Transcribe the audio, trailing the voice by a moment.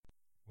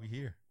We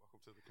here. Welcome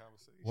to the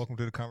conversation. Welcome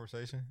to the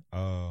conversation.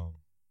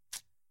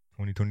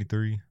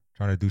 2023,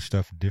 trying to do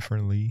stuff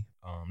differently.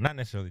 Not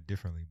necessarily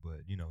differently,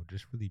 but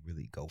just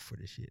really go for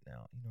this shit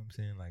now. You know what I'm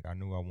saying? Like I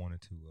knew I wanted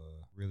to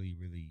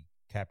really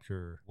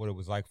capture what it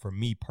was like for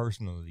me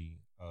personally,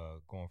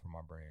 going for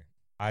my brand.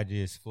 I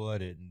just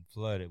flooded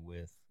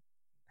with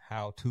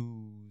how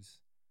to's.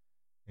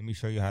 Let me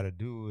show you how to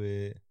do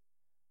it.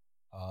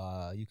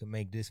 You can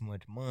make this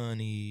much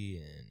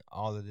money and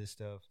all of this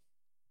stuff.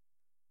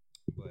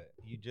 But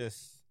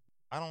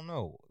I don't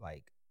know.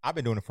 Like I've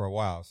been doing it for a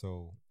while,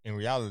 so in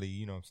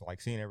reality, it's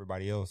like seeing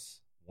everybody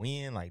else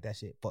win, like that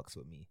shit fucks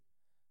with me.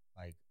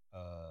 Like,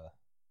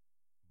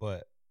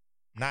 but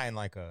not in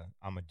like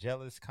I'm a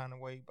jealous kind of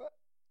way, but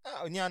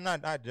I'm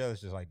not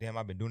jealous. Just like damn,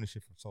 I've been doing this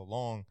shit for so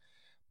long,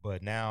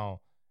 but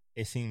now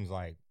it seems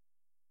like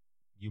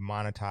you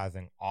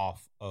monetizing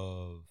off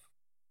of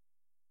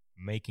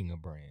making a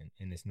brand,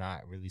 and it's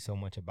not really so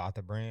much about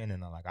the brand.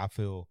 And I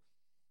feel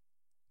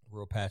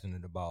real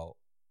passionate about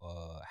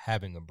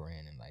having a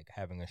brand and like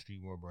having a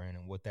streetwear brand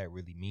and what that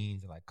really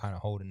means, and like kind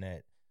of holding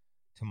that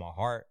to my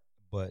heart.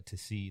 But to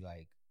see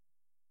like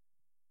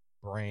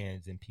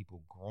brands and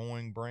people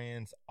growing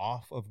brands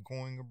off of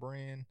growing a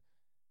brand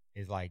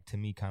is like, to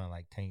me, kind of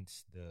like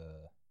taints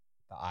the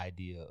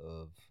idea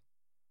of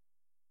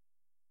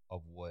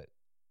what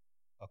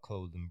a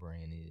clothing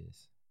brand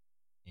is.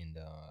 And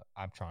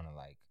I'm trying to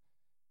like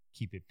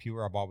keep it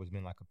pure. I've always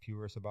been like a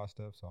purist about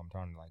stuff, so I'm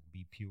trying to like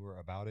be pure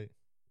about it.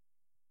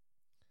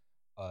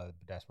 But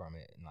that's where I'm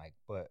at. And like,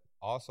 but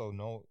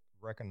also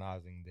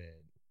recognizing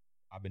that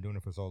I've been doing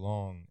it for so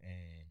long,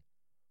 and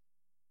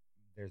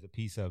there's a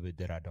piece of it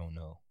that I don't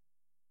know.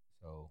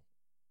 So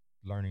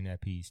learning that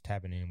piece,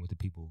 tapping in with the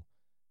people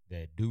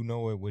that do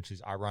know it, which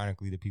is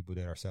ironically the people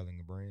that are selling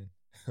the brand,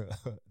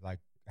 like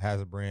has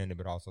a brand,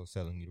 but also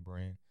selling you the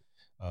brand,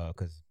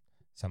 because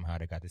somehow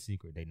they got the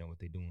secret. They know what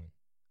they're doing,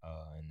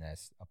 and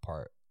that's a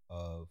part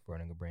of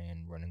running a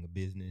brand, running a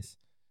business,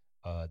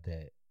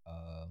 that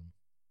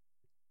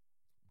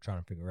trying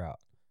to figure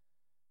out.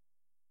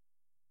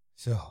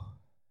 So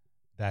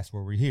that's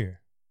where we're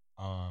here.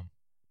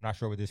 Not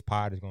sure what this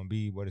pod is going to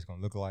be, what it's going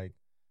to look like,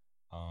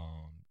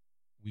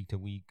 week to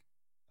week.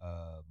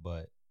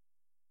 But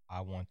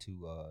I want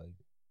to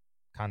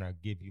kind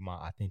of give you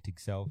my authentic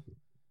self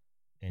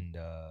and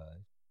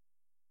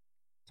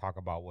talk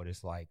about what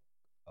it's like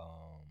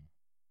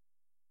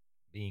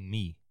being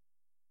me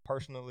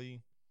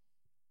personally,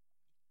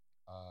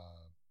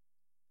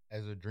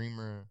 as a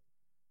dreamer,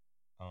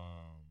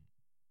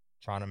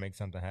 trying to make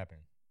something happen,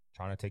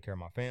 trying to take care of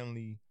my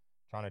family,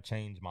 trying to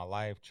change my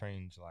life,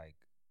 change like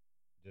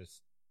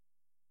just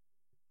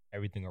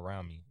everything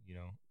around me,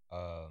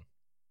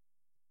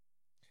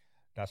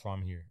 that's why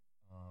I'm here.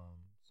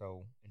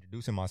 So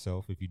introducing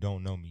myself, if you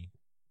don't know me,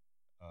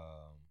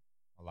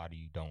 a lot of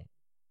you don't,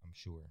 I'm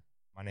sure.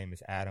 My name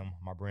is Adam.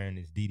 My brand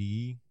is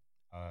DDE,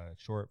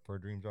 short for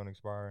Dreams Don't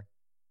Expire.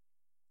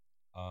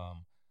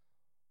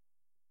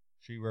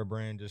 Streetwear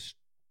brand, just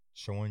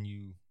showing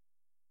you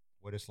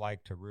what it's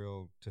like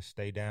to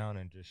stay down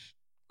and just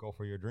go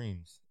for your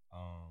dreams.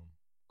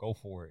 Go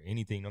for it.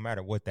 Anything, no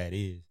matter what that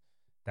is.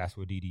 That's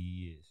what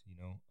DDE is,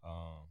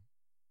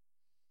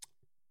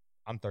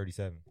 I'm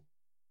 37.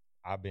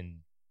 I've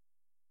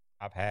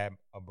had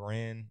a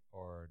brand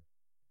or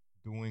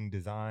doing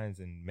designs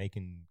and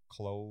making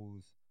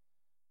clothes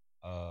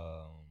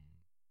for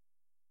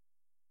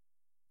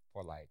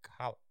like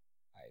I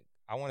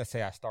want to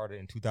say I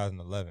started in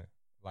 2011.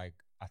 Like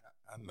I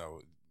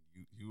know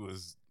you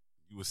was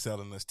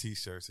selling us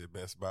T-shirts at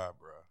Best Buy,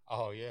 bro.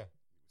 Oh yeah,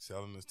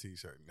 selling us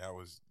T-shirt, and that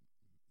was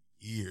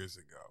years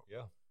ago.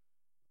 Yeah,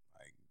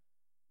 like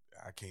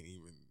I can't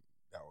even.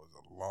 That was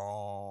a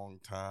long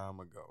time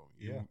ago.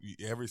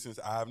 Ever since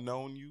I've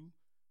known you,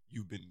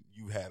 you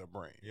had a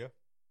brand. Yeah.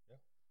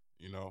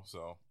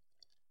 So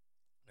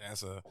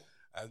that's I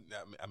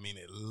mean,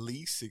 at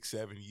least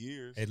 6-7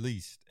 years. At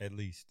least. At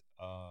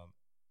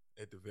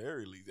the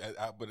very least,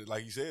 but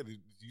like you said,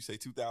 you say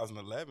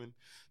 2011.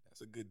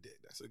 That's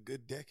a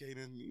good decade,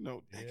 in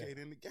decade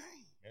in the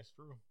game. That's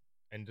true,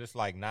 and just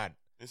like not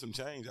and some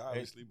change,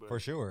 obviously, but for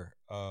sure.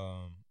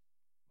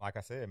 Like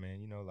I said,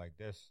 man, like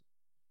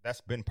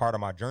that's been part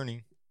of my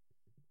journey.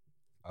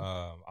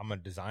 I'm a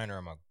designer.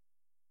 I'm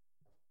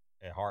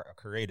at heart a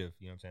creative.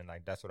 You know what I'm saying?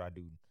 Like that's what I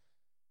do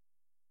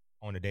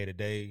on a day to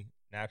day,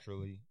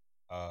 naturally.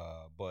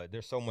 But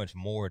there's so much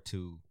more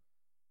to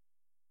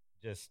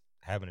just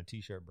having a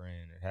T-shirt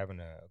brand and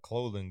having a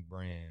clothing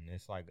brand.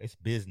 It's like it's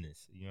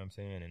business. You know what I'm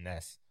saying? And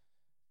that's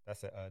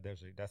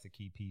a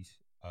key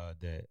piece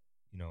that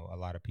a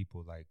lot of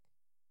people like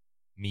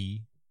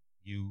me,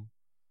 you,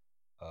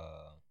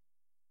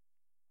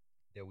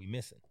 that we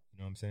missing. You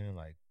know what I'm saying?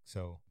 Like,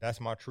 so that's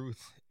my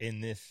truth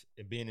in this,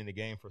 being in the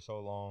game for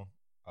so long,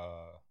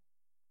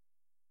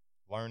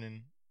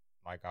 learning.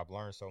 Like I've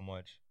learned so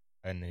much,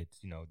 and it's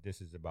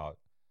this is about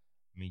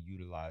me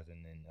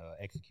utilizing and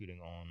executing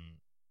on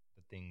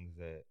the things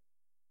that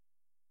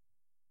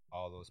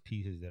all those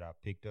pieces that I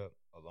picked up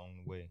along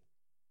the way.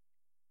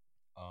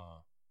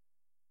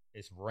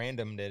 it's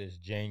random that it's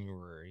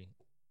January.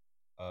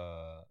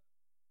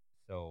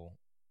 So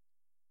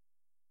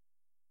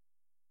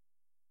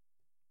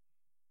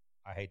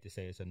I hate to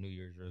say it's a New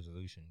Year's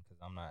resolution because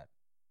I'm not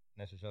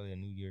necessarily a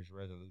New Year's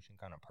resolution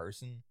kind of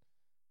person,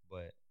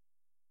 but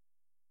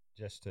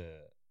just to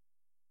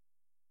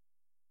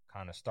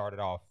kind of start it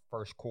off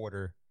first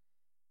quarter,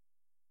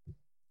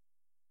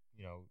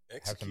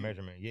 have some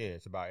measurement. Yeah,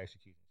 it's about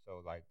execution.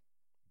 So like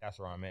that's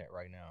where I'm at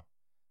right now.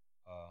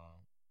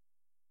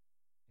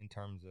 In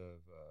terms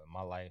of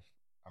my life,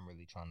 I'm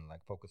really trying to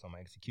like focus on my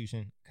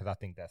execution because I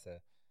think that's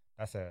a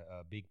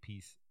big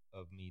piece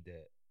of me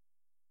that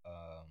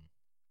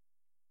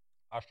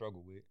I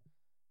struggle with.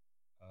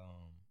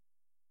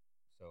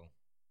 So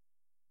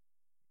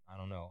I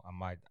don't know. I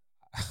might,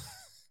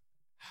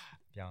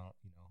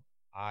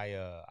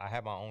 I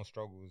have my own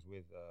struggles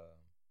with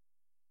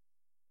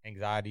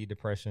anxiety,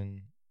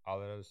 depression, all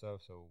that other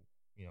stuff. So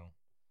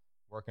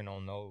working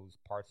on those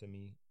parts of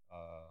me,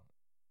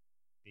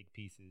 big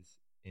pieces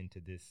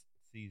into this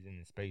season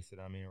and space that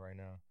I'm in right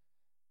now.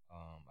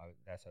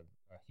 That's a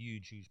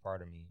huge, huge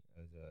part of me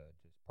as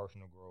just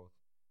personal growth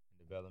and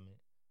development.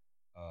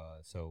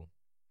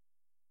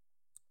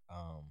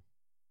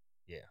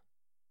 Yeah,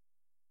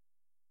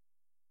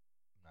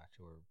 I'm not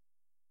sure.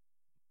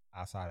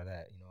 Outside of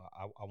that,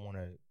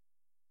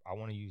 I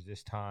want to use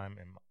this time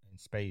and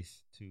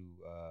space to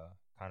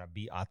kind of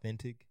be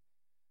authentic,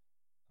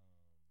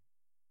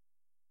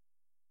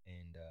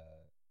 and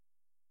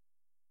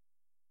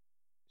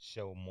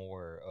show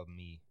more of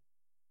me.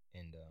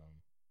 And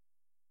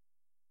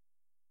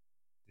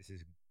this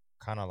is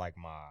kind of like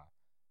my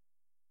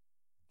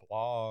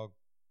blog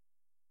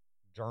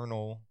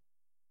journal,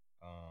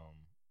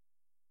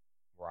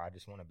 where I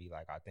just want to be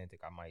like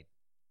authentic. I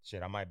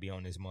might be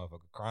on this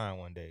motherfucker crying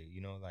one day,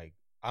 like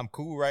I'm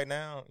cool right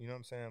now, you know what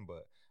I'm saying?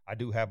 But I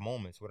do have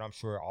moments, what I'm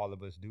sure all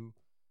of us do.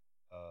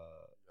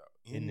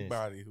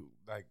 Anybody who,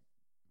 like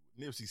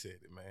Nipsey said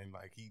it, man,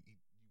 like he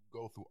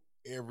go through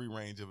every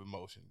range of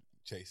emotion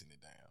chasing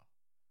it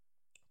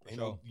down.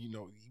 Sure. He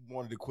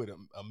wanted to quit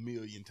a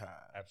million times.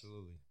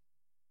 Absolutely.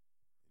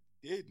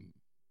 Didn't.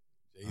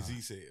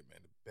 Jay-Z said, man,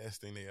 the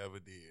best thing they ever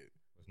did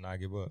was not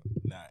give up.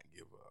 Not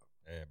give up.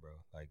 Yeah, bro.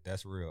 Like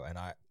that's real. And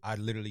I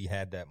literally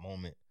had that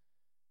moment.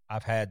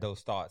 I've had those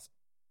thoughts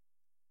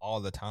all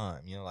the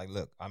time. Like,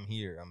 look, I'm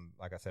here.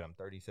 Like I said, I'm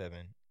 37.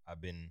 I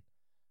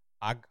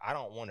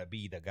don't want to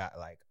be the guy.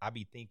 Like, I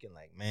be thinking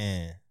like,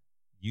 man,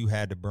 you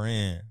had the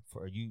brand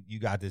you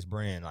got this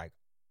brand like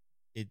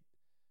it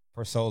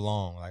for so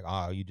long. Like,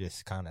 oh, you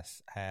just kind of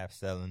half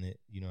selling it.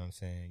 You know what I'm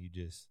saying? You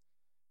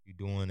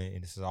doing it,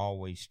 and it's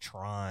always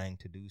trying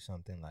to do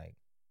something. Like,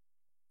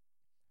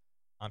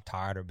 I'm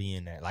tired of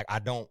being that. Like, I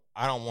don't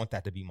want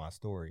that to be my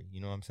story. You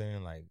know what I'm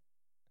saying? Like,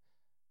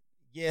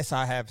 yes,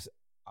 I have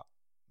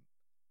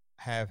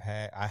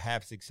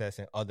success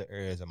in other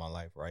areas of my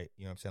life, right?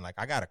 You know what I'm saying? Like,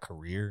 I got a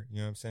career, you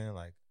know what I'm saying?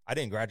 Like, I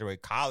didn't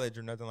graduate college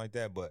or nothing like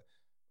that, but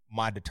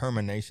my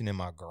determination and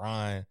my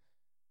grind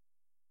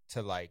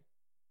to like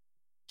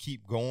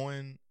keep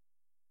going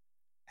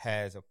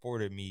has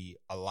afforded me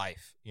a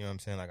life. You know what I'm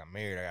saying? Like, I'm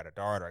married, I got a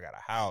daughter, I got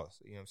a house.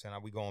 You know what I'm saying?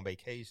 We go on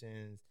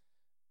vacations.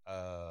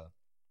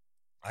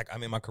 Like,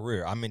 I'm in my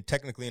career.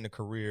 Technically in a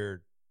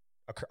career.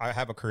 I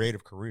have a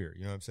creative career.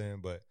 You know what I'm saying?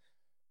 But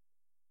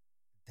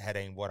that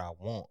ain't what I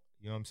want.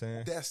 You know what I'm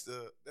saying? That's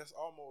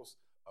almost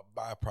a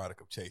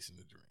byproduct of chasing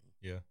the dream.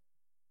 Yeah.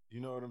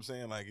 You know what I'm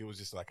saying? Like, it was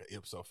just like an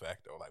ipso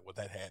facto. Like, well,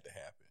 that had to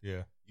happen.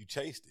 Yeah. You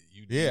chased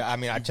it.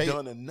 I've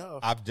done enough.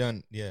 I've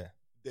done, yeah.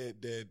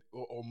 That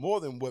or more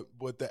than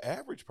what the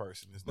average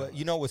person is doing. But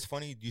you know what's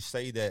funny? You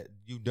say that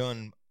you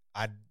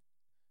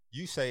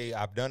say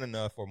I've done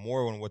enough or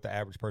more than what the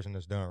average person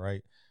has done,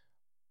 right?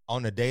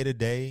 On the day to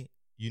day,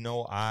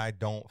 I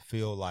don't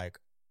feel like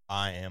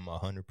I am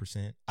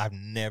 100%. I've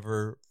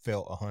never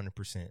felt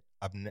 100%.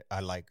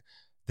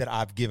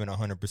 I've given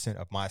 100%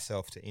 of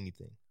myself to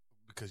anything.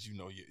 Because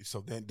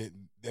so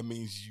that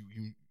means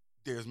you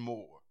there's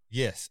more.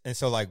 Yes, and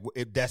so like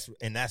that's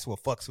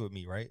what fucks with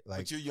me, right? Like,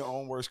 but you're your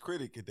own worst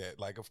critic at that.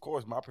 Like, of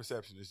course, my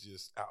perception is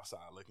just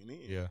outside looking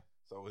in. Yeah.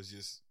 So it's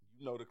just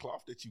the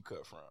cloth that you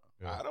cut from.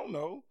 Yeah. I don't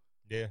know.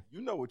 Yeah.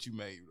 You know what you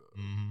made of.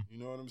 Mm-hmm. You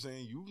know what I'm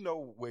saying? You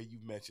know where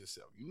you've met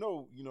yourself. You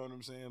know what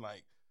I'm saying?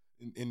 Like,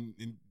 and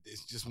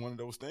it's just one of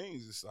those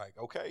things. It's like,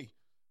 okay,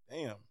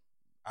 damn,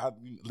 I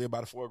live by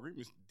the 4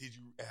 agreements.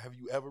 Have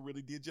you ever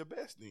really did your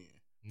best then?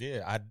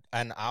 Yeah,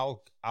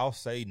 I'll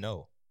say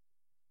no.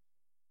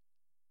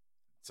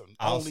 So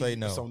I'll say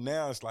no. So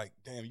now it's like,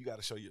 damn, you got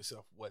to show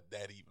yourself what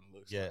that even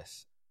looks like.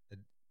 Yes,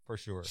 for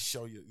sure.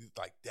 Show you,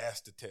 like,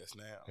 that's the test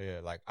now.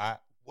 Yeah, like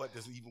what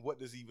does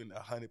even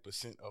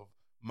 100% of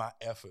my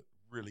effort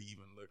really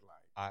even look like?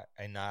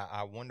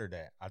 I wonder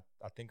that. I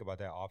think about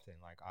that often.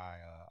 Like,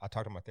 I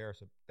talk to my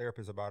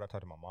therapist about it. I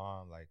talk to my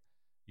mom. Like,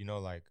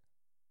 like,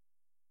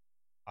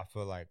 I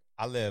feel like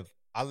I live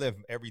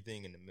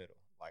everything in the middle.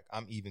 Like,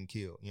 I'm even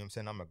killed. You know what I'm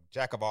saying? I'm a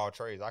jack of all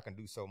trades. I can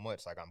do so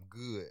much. Like, I'm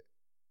good.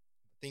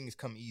 Things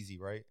come easy,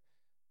 right?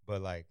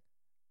 But like,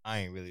 I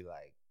ain't really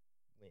like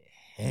went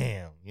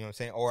damn, you know what I'm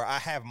saying? Or I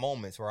have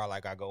moments where I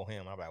go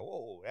ham. I'm like,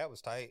 whoa, that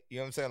was tight. You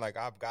know what I'm saying? Like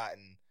I've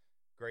gotten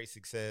great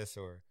success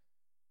or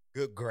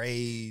good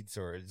grades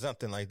or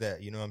something like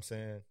that. You know what I'm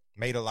saying?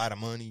 Made a lot of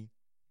money.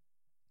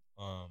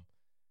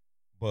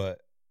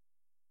 But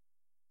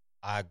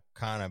I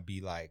kind of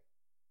be like,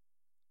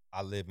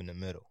 I live in the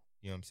middle.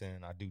 You know what I'm saying?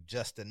 I do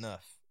just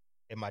enough.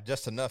 And my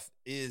just enough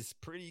is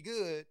pretty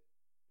good.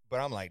 But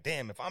I'm like,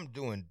 damn, if I'm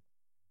doing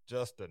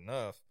just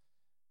enough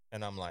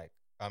and I'm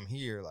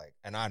here, like,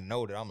 and I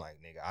know that I'm like,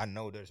 nigga, I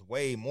know there's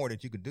way more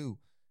that you could do.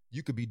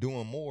 You could be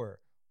doing more.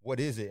 What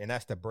is it? And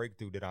that's the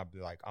breakthrough that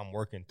I'm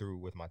working through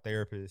with my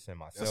therapist and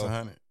myself. That's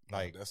 100.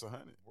 Like, that's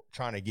 100.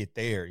 Trying to get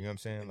there. You know what I'm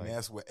saying? And like,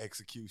 that's what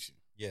execution.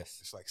 Yes.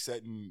 It's like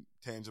setting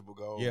tangible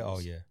goals. Yeah. Oh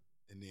yeah.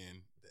 And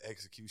then the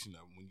execution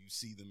of them, when you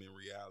see them in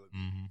reality,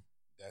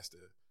 that's it's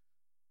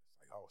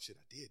like, oh shit,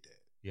 I did that.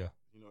 Yeah.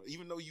 You know,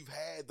 even though you've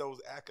had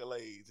those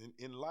accolades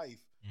in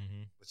life,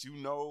 but you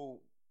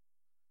know,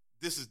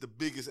 this is the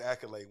biggest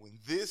accolade. When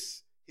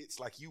this hits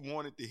like you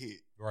want it to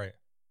hit, right?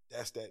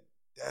 That's the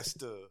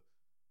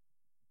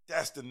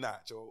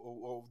notch,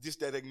 or just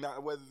that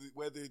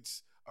whether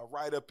it's a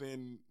write up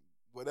in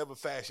whatever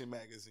fashion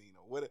magazine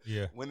or whatever.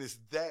 Yeah. When it's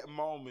that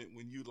moment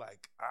when you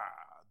like,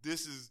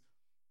 this is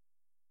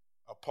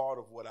a part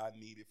of what I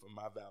needed for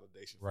my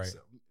validation for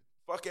self.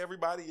 Fuck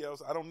everybody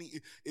else. I don't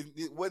need it.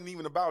 It wasn't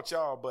even about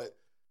y'all, but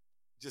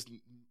just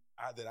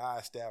that I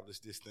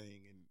established this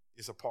thing, and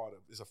it's a part of.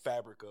 It's a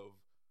fabric of,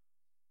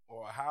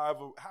 or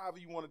however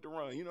you want it to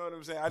run. You know what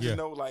I'm saying? I just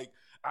know, like,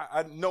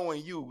 I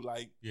knowing you,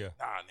 like, nigga,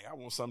 I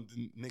want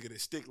something, nigga,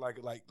 that stick like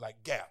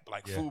Gap,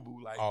 like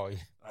FUBU, like, oh, yeah.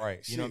 Like,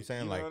 right. You know what I'm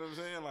saying? You know what I'm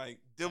saying? Like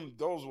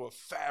those were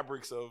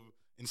fabrics of,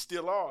 and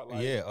still are,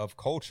 like, of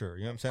culture.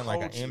 You know what I'm saying?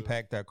 Culture. Like, I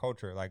impact that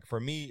culture. Like, for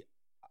me,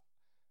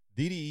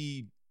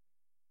 DDE,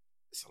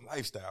 it's a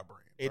lifestyle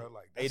brand, bro.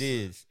 Like, it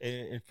is.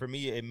 And for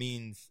me, it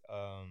means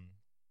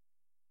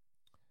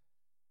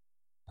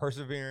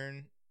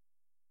persevering,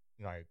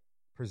 like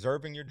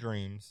preserving your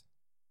dreams,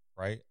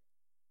 right?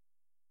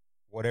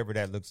 Whatever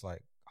that looks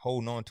like,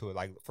 holding on to it.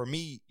 Like, for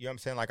me, you know what I'm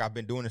saying? Like, I've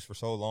been doing this for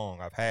so long.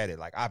 I've had it.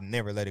 Like, I've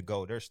never let it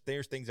go. There's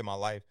things in my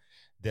life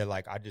that,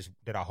 like,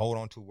 that I hold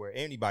on to, where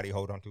anybody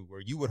hold on to,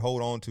 where you would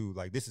hold on to.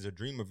 Like, this is a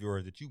dream of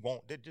yours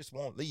that just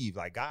won't leave.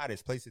 Like, God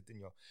has placed it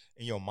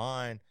in your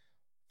mind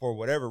for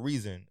whatever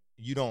reason.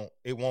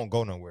 It won't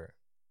go nowhere.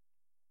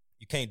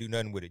 You can't do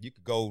nothing with it. You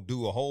could go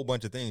do a whole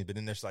bunch of things, but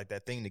then there's like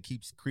that thing that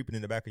keeps creeping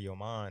in the back of your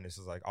mind. It's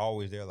just like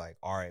always there, like,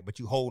 all right, but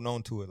you holding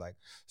on to it. Like,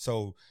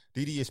 so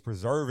DD is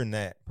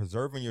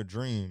preserving your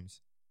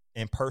dreams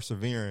and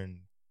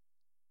persevering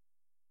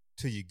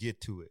till you get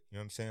to it. You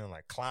know what I'm saying?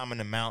 Like climbing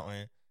the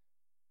mountain,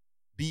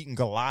 beating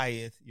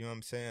Goliath, you know what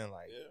I'm saying?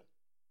 Like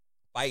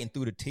fighting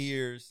through the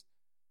tears,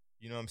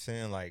 you know what I'm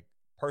saying? Like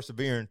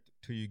persevering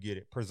till you get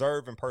it.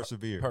 Preserve and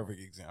persevere. Perfect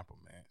example,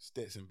 man.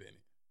 Stetson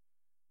Bennett.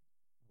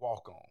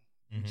 Walk on.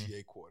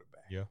 UGA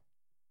quarterback. Yeah.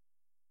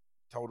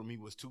 Told him he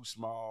was too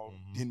small,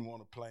 didn't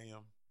want to play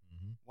him.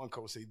 One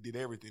coach said he did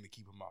everything to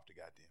keep him off the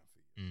goddamn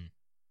field.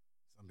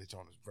 Some bitch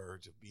on his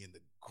verge of being the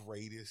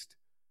greatest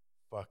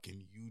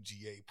fucking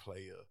UGA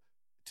player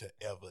to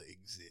ever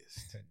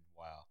exist.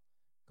 Wow.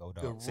 Go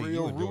down. The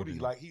real Rudy.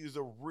 Like, he was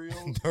a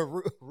real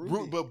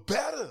Rudy, but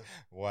better.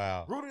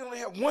 Wow. Rudy only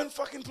had one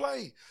fucking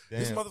play. Damn.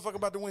 This motherfucker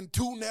about to win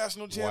 2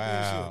 national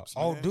championships.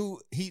 Wow. Man. Oh, dude,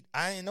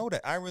 I didn't know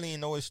that. I really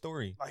didn't know his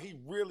story. Like, he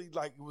really,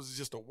 like, it was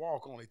just a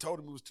walk on. They told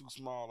him he was too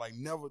small. Like,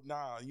 never,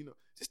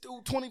 this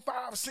dude 25,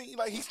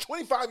 like, he's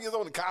 25 years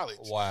old in college.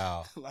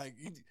 Wow. Like,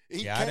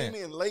 he came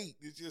in late.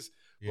 It's just,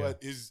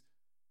 but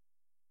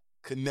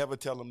could never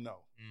tell him no.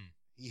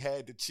 He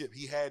had the chip.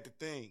 He had the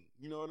thing.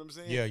 You know what I'm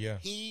saying? Yeah.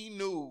 He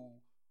knew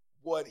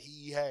what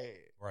he had.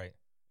 Right.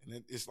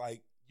 And it's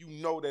like, you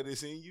know that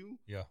it's in you.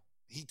 Yeah.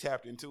 He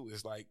tapped into it.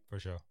 It's like, for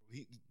sure.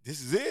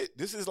 This is it.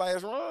 This is his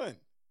last run.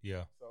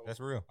 Yeah. So,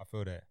 that's real. I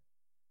feel that.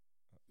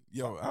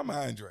 Yo, I'm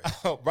Andre.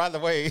 Oh, by the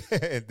way,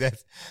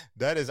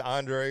 that is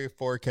Andre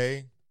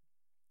 4K.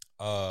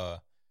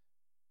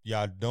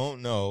 Y'all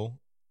don't know.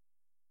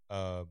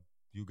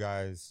 You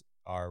guys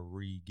are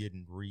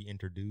getting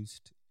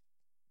reintroduced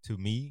to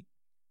me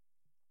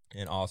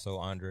and also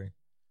Andre.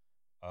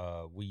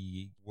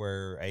 We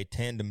were a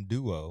tandem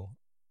duo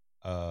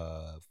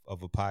of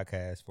a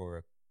podcast for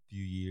a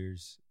few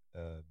years,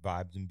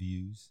 Vibes and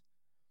Views.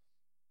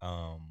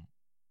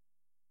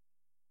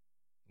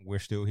 We're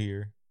still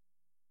here.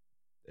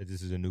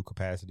 This is a new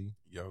capacity.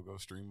 Yo, go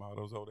stream all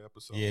those old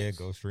episodes. Yeah,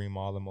 go stream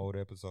all them old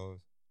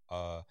episodes.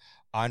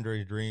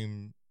 Andre's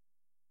dream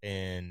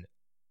and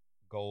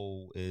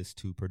goal is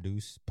to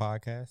produce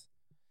podcasts.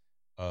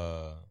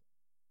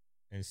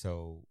 And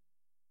so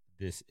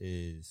this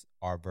is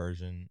our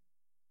version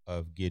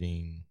of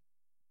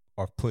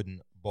putting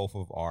both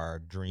of our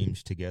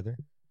dreams together.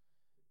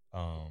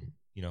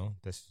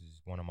 This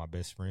is one of my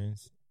best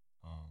friends.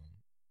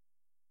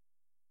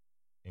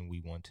 And we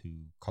want to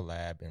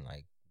collab and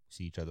like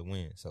see each other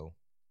win. So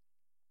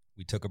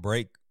we took a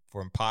break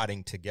from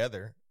potting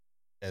together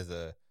as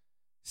a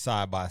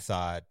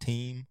side-by-side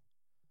team.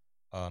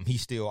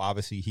 He's still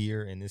obviously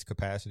here in this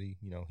capacity.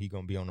 You know, he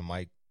gonna be on the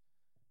mic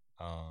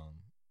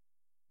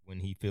when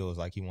he feels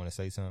like he want to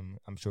say something.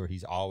 I'm sure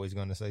he's always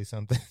gonna say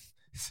something.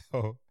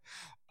 So,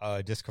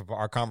 just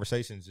our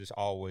conversations just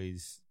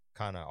always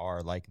kind of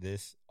are like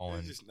this.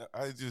 I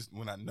just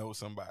when I know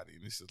somebody,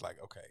 and this is like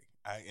okay,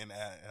 I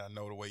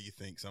know the way you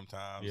think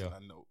sometimes, and I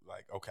know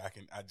like okay,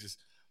 I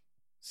just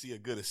see a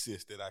good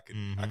assist that I could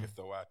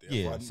throw out there.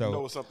 Yeah, so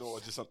know something or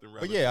just something.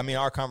 But yeah, I mean,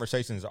 our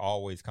conversations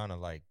always kind of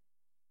like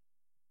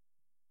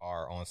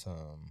are on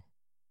some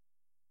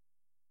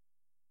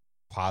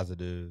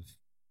positive,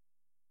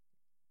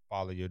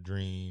 follow your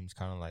dreams,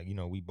 kind of like, you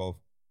know, we both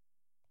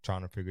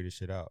trying to figure this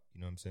shit out. You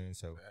know what I'm saying?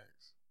 So,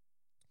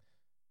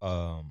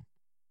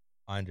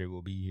 Andre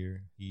will be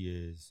here. He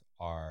is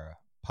our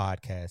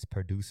podcast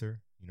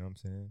producer. You know what I'm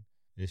saying?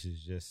 This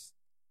is just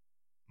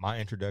my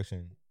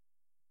introduction.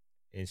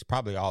 It's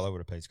probably all over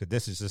the place because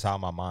this is just how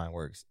my mind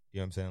works. You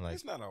know what I'm saying? Like,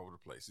 it's not all over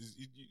the place.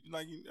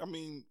 I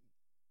mean,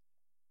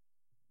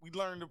 we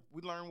learn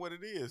what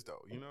it is,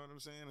 though. You know what I'm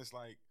saying? It's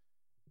like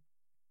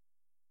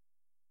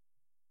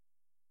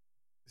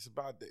it's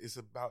about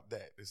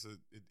that. It's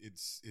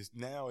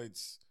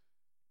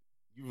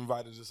you've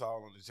invited us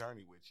all on the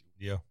journey with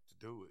you. Yeah. To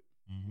do it.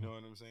 Mm-hmm. You know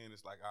what I'm saying?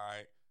 It's like, all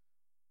right,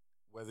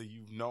 whether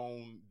you've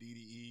known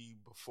DDE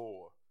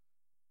before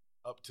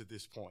up to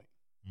this point,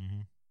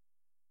 mm-hmm.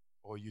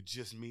 or you're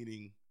just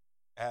meeting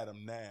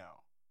Adam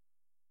now.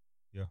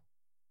 Yeah.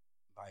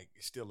 Like,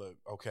 it's still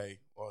okay,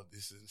 or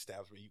this is an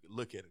establishment. You can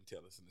look at it and tell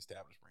it's an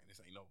established brand.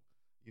 This ain't no,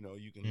 you know,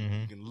 you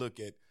can look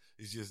at,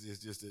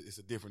 it's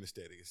a different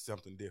aesthetic. It's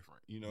something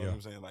different. You know what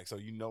I'm saying? Like, so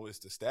you know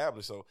it's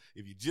established. So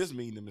if you just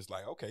meet them, it's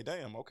like, okay,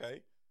 damn,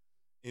 okay.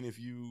 And if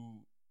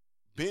you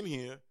been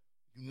here,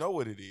 you know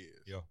what it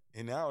is. Yeah.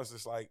 And now it's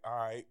just like, all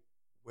right,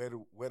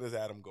 where does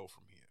Adam go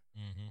from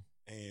here? Mm-hmm.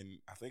 And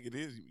I think it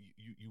is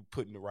you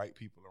putting the right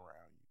people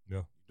around you.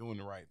 Yeah. You're doing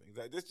the right things.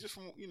 Like, that's just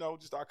from, you know,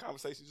 just our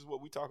conversation, just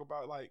what we talk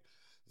about. Like,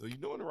 so you're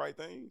doing the right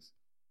things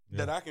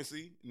that I can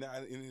see now,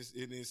 and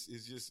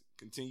it's just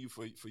continue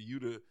for you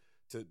to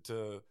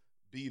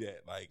be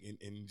that. Like,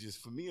 and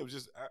just for me, it was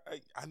just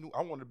I knew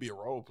I wanted to be a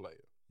role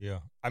player. Yeah.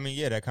 I mean,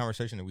 yeah, that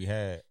conversation that we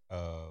had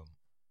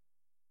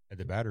at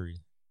the Battery.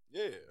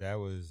 Yeah. That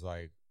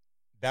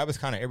was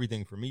kind of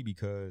everything for me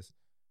because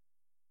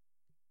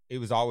it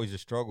was always a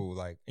struggle,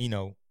 like, you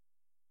know,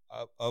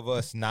 of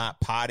us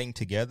not podding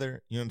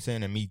together, you know what I'm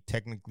saying? And me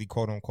technically,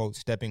 quote unquote,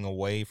 stepping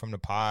away from the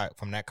pod,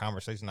 from that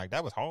conversation. Like,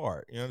 that was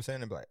hard. You know what I'm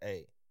saying? And be like,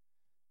 hey,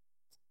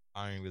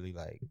 I ain't really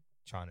like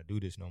trying to do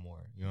this no more.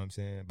 You know what I'm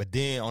saying? But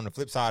then on the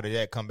flip side of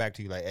that, come back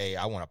to you like, hey,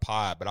 I want a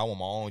pod, but I want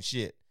my own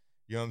shit.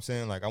 You know what I'm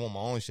saying? Like, I want my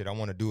own shit. I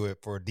want to do it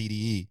for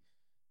DDE.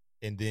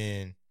 And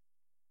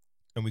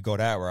we go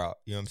that route.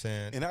 You know what I'm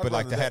saying? But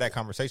like to have that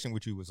conversation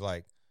with you was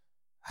like,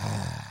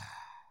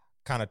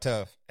 kind of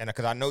tough. And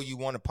because I know you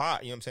want a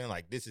pot, you know what I'm saying?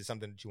 Like, this is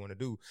something that you want to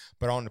do.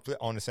 But on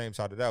the same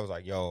side of that, I was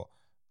like, yo,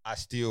 I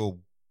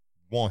still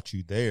want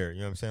you there. You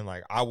know what I'm saying?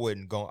 Like,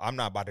 I'm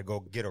not about to go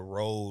get a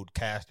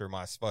roadcaster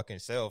my fucking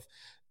self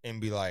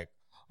and be like,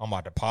 I'm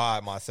about to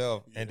pod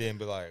myself and then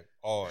be like,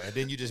 oh, and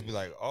then you just be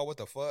like, oh, what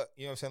the fuck?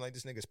 You know what I'm saying? Like,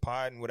 this nigga's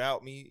podding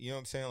without me. You know what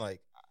I'm saying?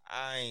 Like,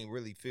 I ain't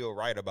really feel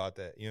right about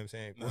that. You know what I'm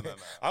saying? No.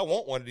 I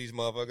want one of these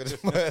motherfuckers.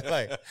 But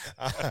like,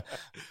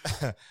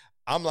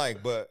 I'm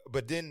like,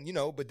 but then, you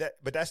know, but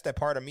that's that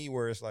part of me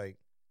where it's like,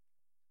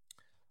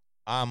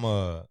 I'm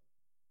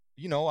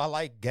you know, I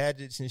like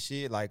gadgets and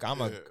shit. Like,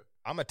 I'm a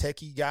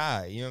techie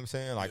guy. You know what I'm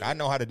saying? Like, I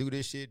know how to do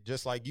this shit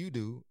just like you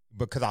do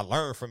because I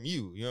learned from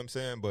you. You know what I'm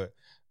saying? But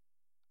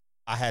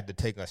I had to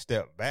take a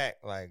step back.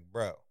 Like,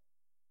 bro,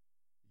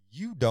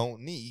 you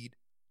don't need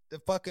the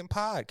fucking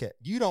podcast.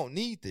 You don't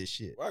need this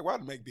shit. Why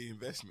make the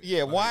investment?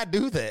 Yeah, like, why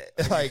do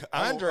that? Like,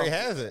 Andre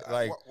has it.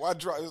 Like, why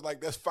draw? It's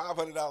like, that's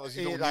 $500.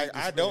 You don't like, need this,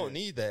 I don't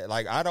need that.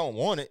 Like, I don't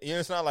want it. You know,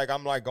 it's not like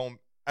I'm like going.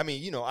 I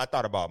mean, you know, I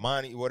thought about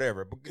money,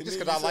 whatever, but just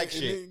because I like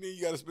shit. Then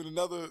you got to spend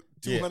another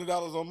 $200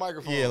 on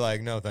microphone. Yeah,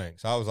 like, no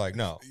thanks. I was like,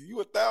 no. You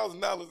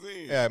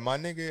 $1,000 in. Yeah, my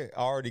nigga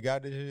already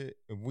got this shit.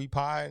 If we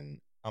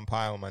pieing, I'm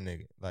pieing with my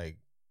nigga. Like,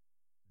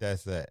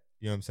 that's that.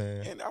 You know what I'm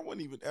saying? And I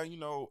wouldn't even, you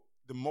know,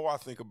 the more I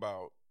think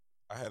about,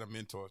 I had a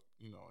mentor,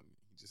 you know, and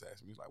he just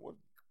asked me, he's like,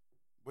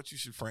 what you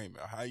should frame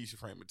it, how you should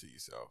frame it to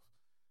yourself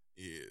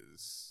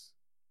is,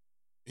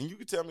 and you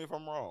can tell me if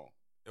I'm wrong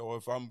or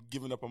if I'm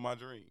giving up on my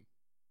dream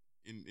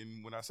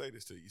in when I say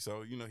this to you.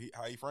 So, you know,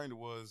 how he framed it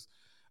was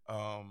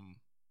your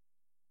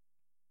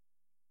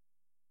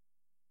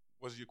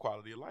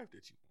quality of life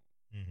that you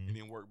want? Mm-hmm. And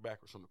then work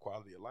backwards from the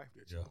quality of life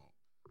that you want.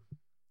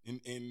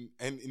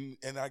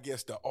 And I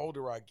guess the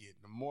older I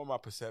get, the more my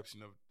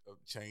perception of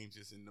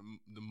changes and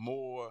the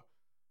more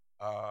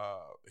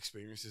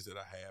experiences that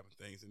I have and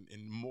things, and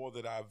the more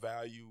that I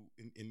value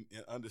and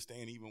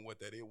understand even what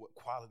that is, what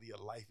quality of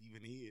life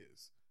even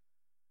is.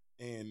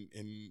 And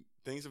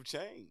things have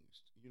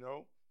changed, you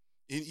know?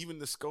 And even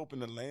the scope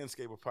and the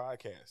landscape of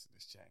podcasting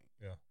has changed.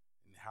 Yeah.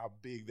 And how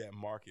big that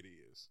market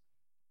is.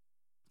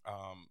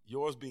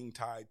 Yours being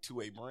tied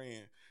to a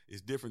brand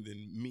is different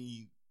than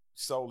me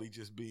solely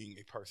just being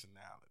a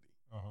personality.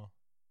 Uh-huh.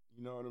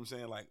 You know what I'm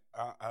saying? Like,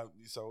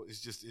 so it's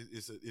just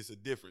it's a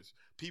difference.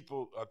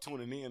 People are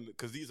tuning in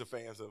because these are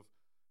fans of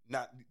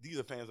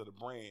the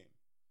brand,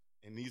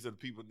 and these are the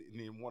people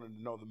that wanted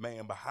to know the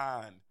man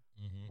behind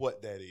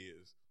what that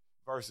is,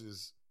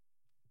 versus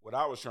what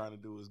I was trying to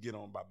do is get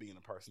on by being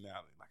a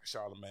personality, like a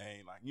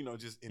Charlemagne, like, you know,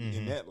 just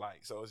in that light.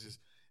 So it's just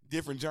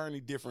different journey,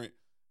 different,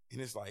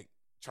 and it's like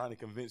trying to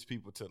convince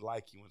people to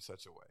like you in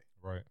such a way.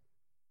 Right.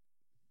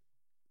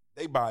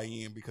 They buy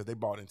in because they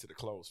bought into the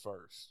clothes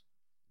first.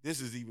 This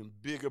is even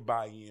bigger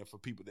buy-in for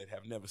people that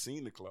have never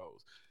seen the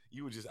clothes.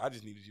 I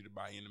just needed you to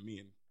buy into me,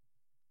 and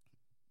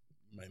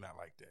you may not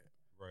like that.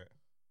 Right.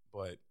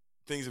 But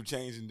things have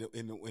changed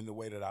in the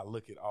way that I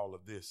look at all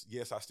of this.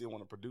 Yes, I still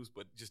want to produce,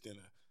 but just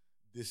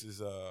this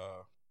is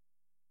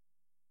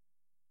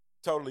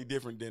totally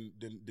different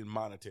than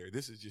monetary.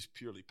 This is just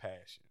purely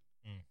passion.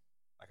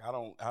 Like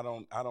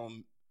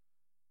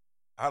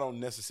I don't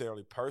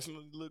necessarily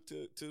personally look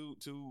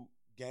to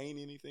gain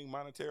anything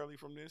monetarily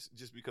from this,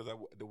 just because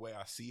the way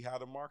I see how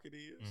the market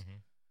is.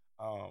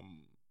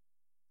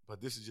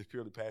 But this is just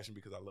purely passion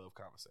because I love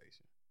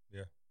conversation.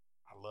 Yeah,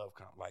 I love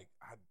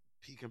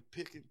picking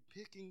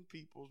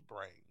people's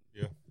brains.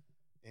 Yeah,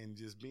 and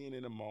just being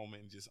in the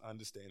moment and just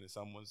understanding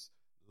someone's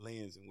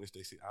lens in which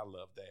they see. I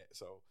love that.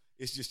 So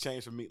it's just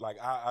changed for me. Like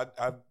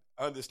I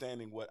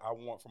understanding what I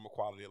want from a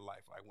quality of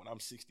life. Like when I'm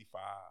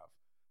 65,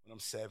 when I'm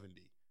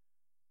 70,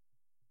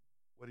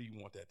 what do you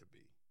want that to be?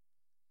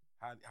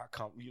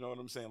 How you know what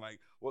I'm saying? Like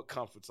what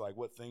comforts, like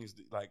what things,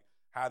 like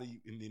how do you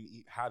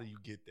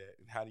get that,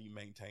 and how do you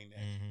maintain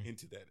that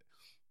into that?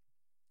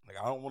 Like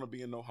I don't want to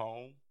be in no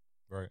home.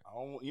 Right. I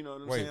don't, you know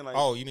what I'm Wait, saying? Like,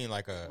 oh, you mean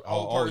like a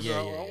old yeah,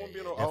 person? yeah, I don't want to be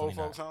in no old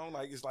folks home.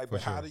 Like it's like,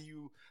 but how do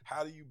you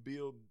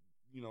build,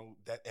 you know,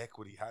 that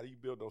equity? How do you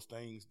build those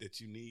things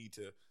that you need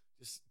to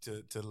just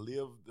to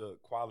live the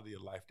quality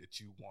of life that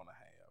you want to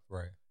have?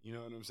 Right. You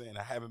know what I'm saying?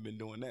 I haven't been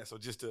doing that. So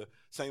just to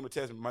same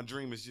attachment, my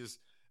dream is just,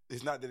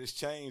 it's not that it's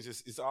changed.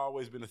 It's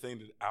always been a thing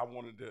that I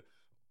wanted to.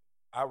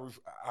 I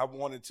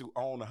wanted to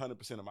own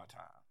 100% of my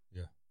time.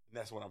 Yeah, and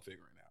that's what I'm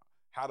figuring out.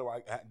 How do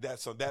I?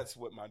 That's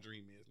what my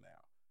dream is now.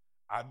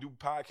 I do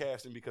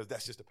podcasting because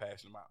that's just a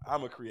passion of mine.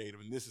 I'm a creative,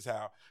 and this is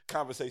how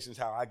conversations,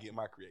 how I get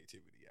my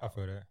creativity out. I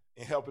feel that.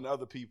 And helping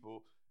other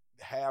people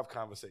have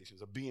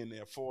conversations, or being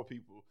there for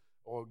people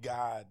or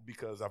guide,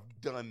 because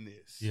I've done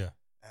this. Yeah,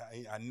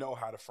 I know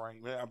how to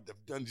frame. I've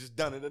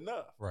done it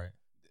enough. Right.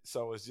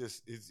 So it's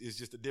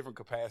just a different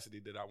capacity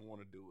that I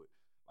want to do it.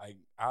 Like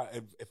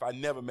if I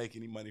never make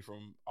any money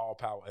from All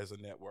Power as a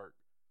network,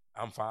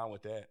 I'm fine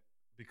with that,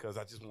 because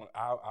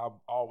I've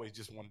always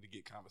just wanted to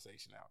get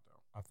conversation out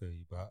though. I feel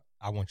you, but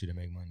I want you to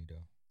make money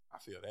though. I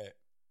feel that.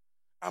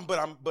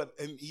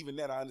 And even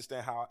that, I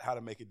understand how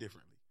to make it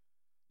differently.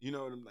 You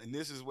know, and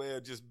this is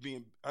where just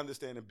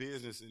understanding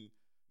business and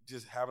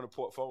just having a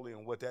portfolio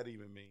and what that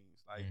even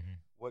means. Like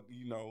what,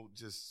 you know,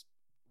 just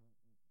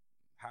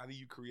how do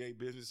you create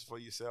business for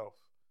yourself?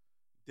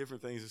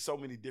 Different things. There's so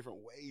many different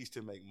ways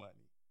to make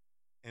money.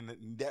 And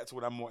that's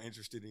what I'm more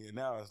interested in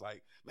now. Is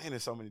like, man,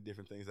 there's so many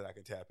different things that I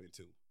can tap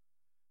into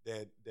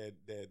that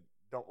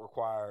don't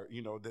require,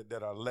 you know,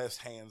 that are less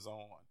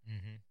hands-on.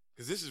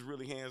 Because this is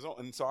really hands-on.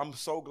 And so I'm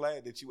so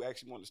glad that you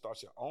actually want to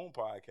start your own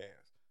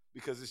podcast,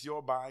 because it's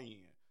your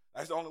buy-in.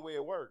 That's the only way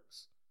it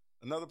works.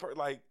 Another person,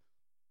 like,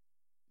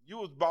 you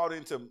was bought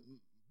into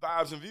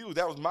Vibes and Views.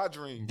 That was my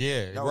dream.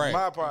 Yeah, that was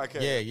my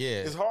podcast.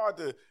 Yeah.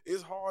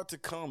 It's hard to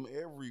come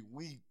every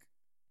week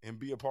and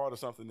be a part of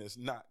something that's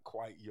not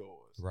quite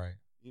yours. Right.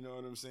 You know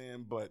what I'm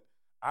saying? But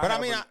I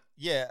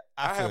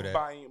feel that.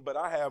 buy-in,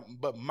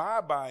 but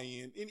my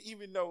buy-in, and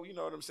even though, you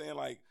know what I'm saying,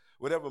 like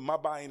whatever, my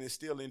buy-in is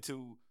still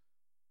into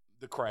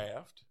the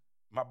craft.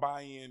 My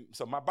buy-in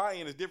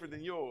is different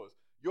than yours.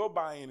 Your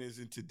buy-in is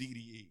into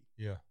DDE.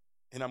 Yeah.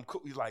 And I'm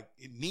cool. Like,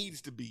 it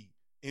needs to be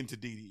into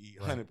DDE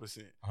 100%.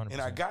 100%.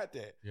 And I got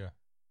that. Yeah.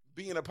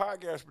 Being a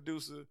podcast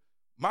producer,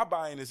 my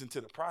buy-in is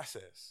into the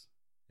process.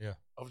 Yeah.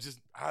 Of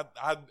just,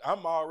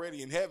 I'm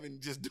already in heaven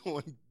just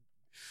doing,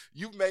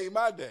 you've made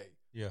my day.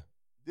 Yeah.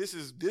 This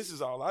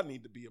is all I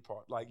need to be a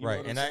part. Like, you right.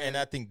 know what And I'm saying?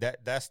 I think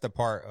that's the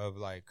part of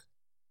like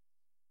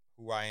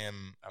who I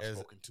am. I've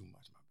spoken too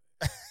much,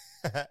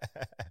 my bad.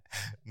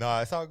 No,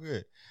 it's all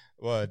good.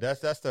 Well, that's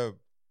the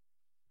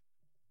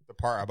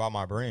part about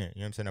my brand.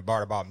 You know what I'm saying? The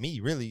part about me,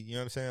 really. You know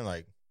what I'm saying?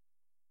 Like,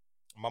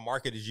 my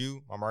market is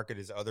you. My market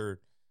is other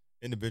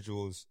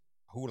individuals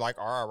who like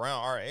are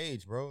around our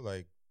age, bro.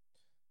 Like,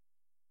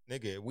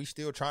 nigga, we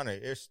still trying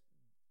to.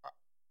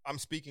 I'm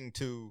speaking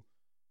to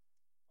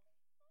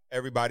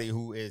everybody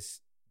who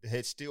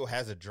still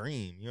has a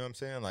dream. You know what I'm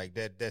saying? Like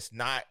that's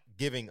not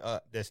giving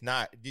up. That's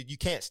not. You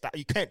can't stop.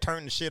 You can't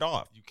turn the shit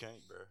off. You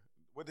can't, bro.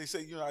 What they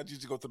say, you know, I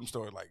used to go through them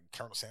stories like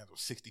Colonel Sanders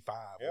was 65.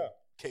 Yeah.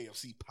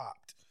 KFC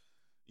popped.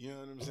 You know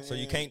what I'm saying? So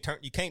you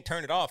can't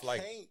turn it off.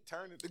 Like, can't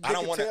turn it. I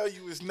don't want to tell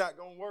you it's not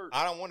gonna work.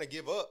 I don't want to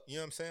give up. You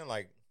know what I'm saying?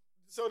 Like,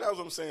 so that's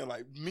what I'm saying.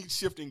 Like, me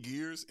shifting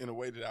gears in a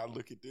way that I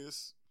look at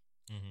this.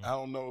 I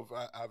don't know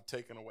if I've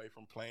taken away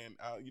from playing.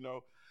 You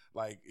know,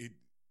 like it.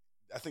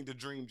 I think the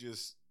dream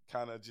just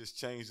kind of just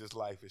changed as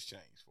life has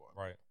changed for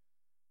me. Right.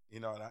 You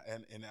know,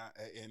 and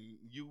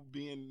you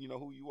being, you know,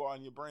 who you are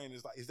in your brain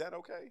is like, is that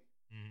okay?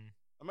 Mm-hmm.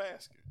 I'm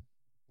asking.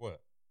 What?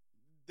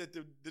 That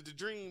the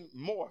dream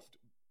morphed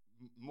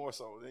more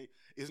so.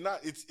 It's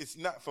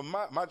not for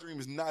my dream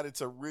is not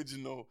its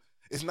original.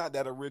 It's not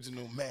that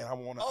original, man. I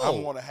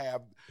want to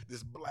have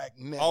this black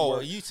network. Oh,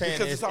 you saying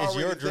it's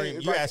your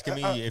dream? You asking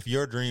me if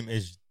your dream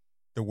is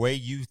the way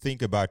you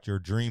think about your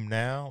dream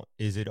now?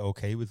 Is it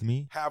okay with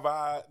me? Have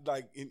I,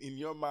 like, in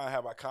your mind,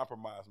 have I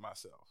compromised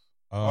myself?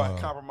 Or I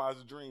compromised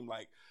the dream,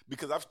 like,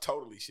 because I've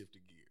totally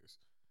shifted gears.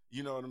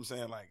 You know what I'm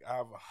saying? Like,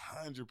 I've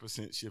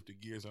 100% shifted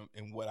gears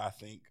in what I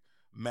think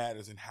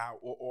matters and how,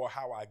 or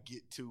how I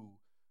get to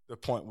the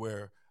point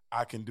where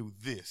I can do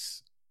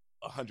this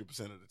 100% of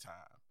the time.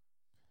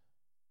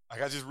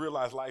 Like, I just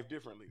realized life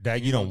differently.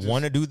 That you don't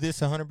want to do this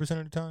 100%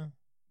 of the time?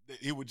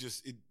 It would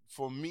just,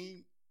 for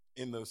me,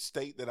 in the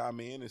state that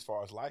I'm in as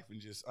far as life and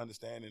just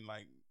understanding,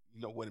 like,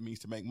 you know, what it means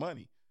to make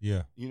money.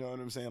 Yeah. You know what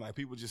I'm saying? Like,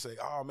 people just say,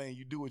 oh, man,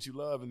 you do what you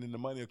love and then the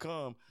money will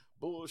come.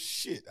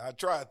 Bullshit. I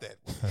tried that.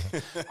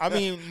 I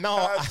mean, no.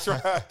 I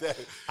tried that.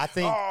 I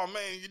think. Oh,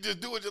 man, you just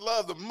do what you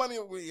love. The money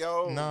will be,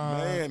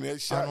 man.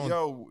 That shot,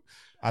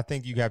 I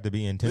think you have to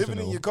be intentional.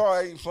 Living in your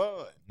car ain't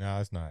fun. No,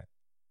 it's not.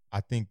 I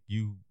think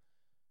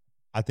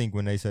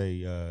when they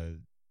say,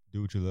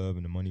 do what you love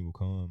and the money will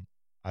come,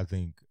 I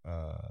think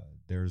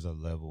there's a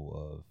level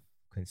of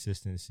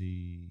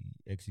consistency,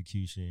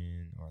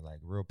 execution, or like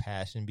real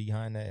passion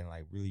behind that, and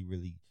like really,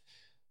 really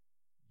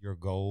your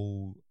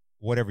goal,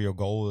 whatever your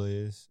goal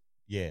is,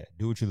 yeah,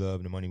 do what you love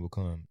and the money will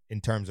come. In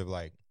terms of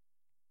like,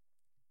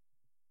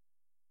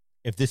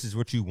 if this is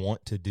what you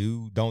want to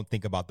do, don't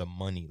think about the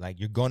money. Like,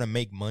 you're gonna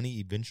make money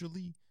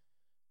eventually,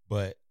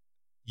 but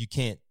you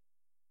can't.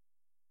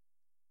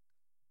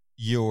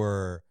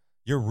 Your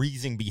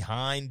reason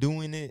behind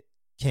doing it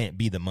can't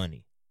be the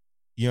money.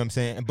 You know what I'm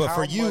saying? But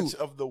for you, how much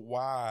of the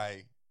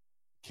why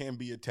can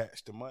be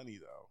attached to money,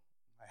 though?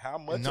 Like, how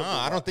much? No,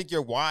 I don't think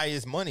your why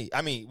is money.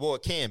 I mean, well,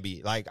 it can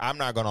be. Like, I'm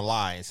not gonna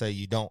lie and say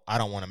I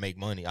don't want to make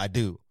money. I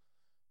do,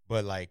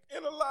 but like,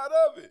 and a lot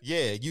of it.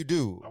 Yeah, you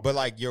do. Okay. But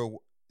like, you're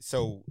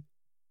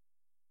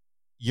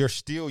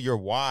still your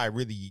why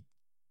really.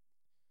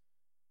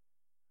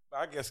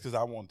 I guess because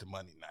I want the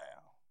money now.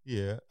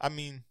 Yeah, I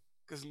mean,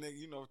 because,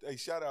 you know, hey,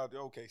 shout out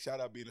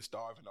being a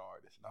starving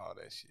artist and all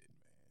that shit, man.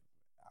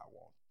 I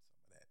want some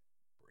of that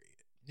bread.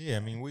 Yeah, I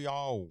mean, we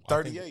all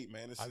 38,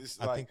 man.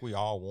 I think we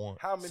all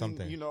want how many,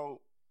 something. You know,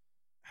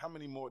 how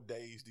many more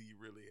days do you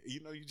really?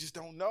 You know, you just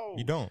don't know.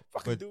 You don't.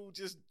 Fucking dude,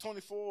 just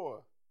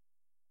 24,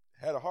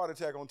 had a heart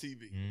attack on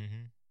TV.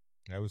 Mm-hmm.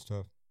 That was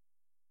tough.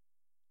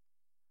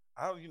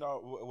 You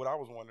know, what I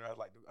was wondering, I was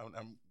like,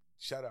 I'm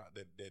shout out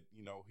that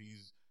you know,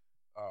 he's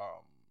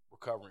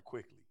recovering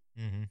quickly.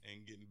 Mm-hmm.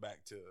 And getting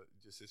back to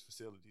just his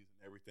facilities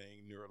and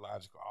everything,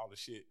 neurological, all the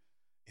shit.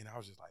 And I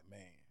was just like,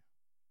 man,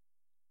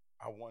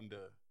 I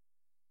wonder,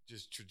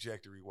 just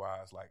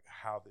trajectory-wise, like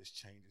how this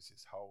changes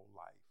his whole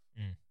life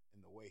and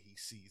the way he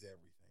sees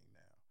everything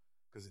now.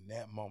 Because in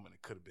that moment,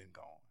 it could have been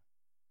gone.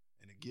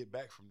 And to get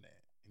back from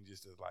that and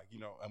just to, like, you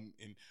know, and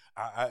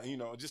I you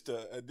know, just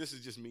this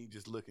is just me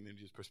just looking in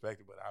just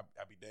perspective, but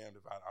I'd be damned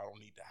if I don't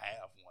need to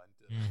have one.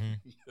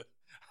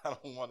 I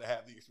don't want to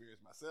have the experience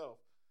myself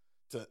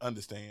to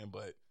understand,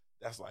 but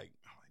that's like,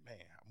 I'm like,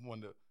 man, I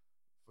wonder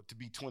to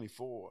be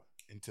 24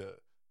 and to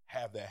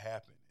have that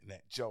happen and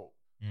that joke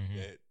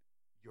that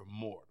you're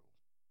mortal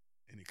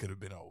and it could have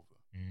been over.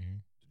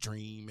 The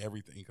dream,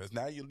 everything, because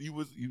now you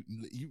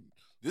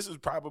this is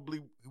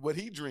probably what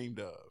he dreamed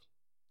of,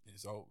 and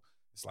so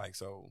it's like,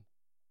 so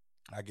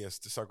I guess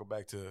to circle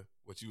back to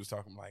what you was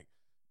talking, like,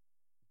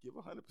 give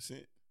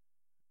 100%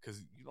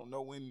 because you don't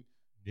know when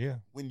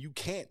you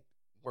can't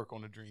work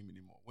on the dream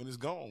anymore, when it's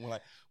gone,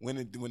 when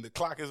the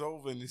clock is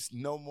over and there's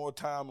no more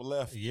time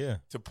left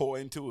to pour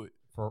into it.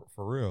 For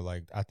real,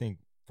 like, I think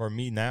for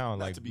me now, not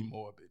like, to be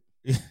morbid.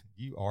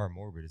 You are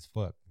morbid as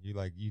fuck. You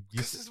like you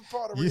this is a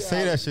part of you reality.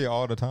 say that shit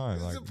all the time.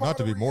 This like, not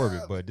to be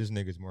morbid, but this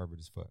nigga's morbid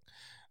as fuck.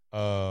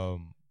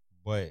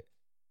 But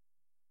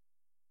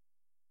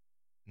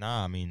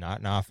nah, I mean,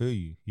 I feel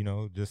you. You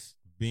know, just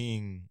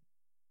being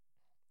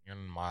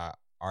in our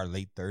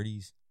late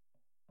 30s,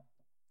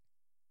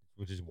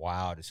 which is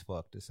wild as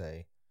fuck to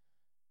say.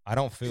 I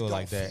don't feel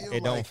like that.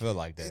 It don't feel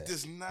like that. It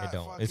does not. It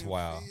don't. It's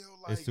wild.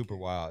 It's super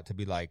wild to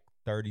be like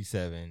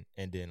 37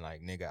 and then,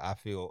 like, nigga,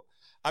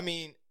 I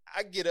mean,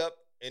 I get up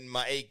and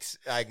my aches,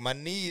 like my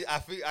knees, I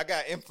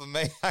got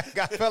inflammation. I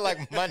feel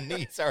like my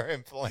knees are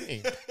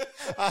inflamed.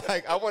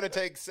 I want to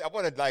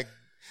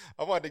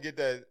get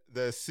the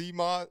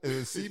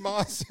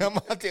CMOS. I'm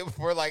out there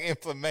for like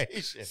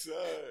inflammation. Son.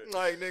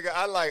 Like, nigga,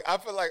 I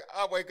feel like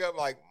I wake up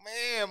like,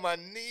 man, my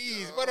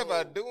knees. What am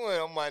I doing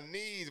on my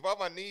knees? Why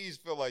my knees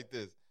feel like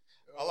this?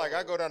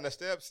 I go down the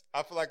steps.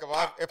 I feel like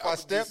if I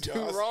step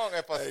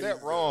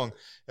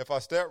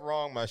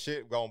wrong, my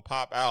shit gonna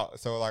pop out.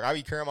 So like, I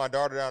be carrying my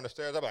daughter down the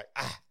stairs.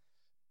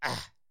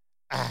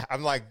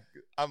 I'm like,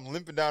 I'm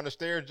limping down the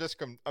stairs just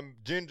 'cause I'm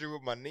ginger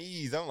with my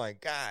knees. I'm like,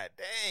 God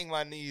dang,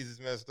 my knees is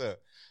messed up.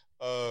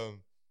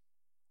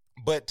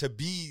 But to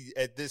be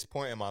at this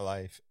point in my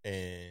life,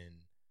 and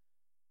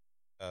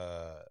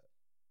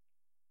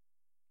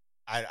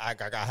I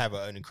have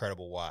an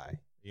incredible why.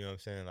 You know what I'm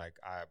saying? Like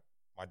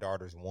my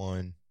daughter's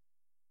 1.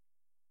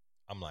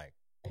 I'm like,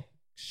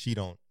 she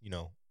don't,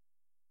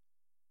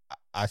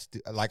 I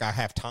still like I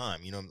have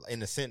time, in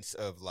the sense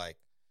of like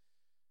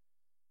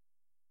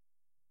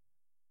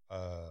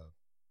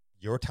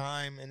your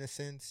time in a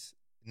sense.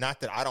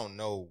 Not that I don't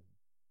know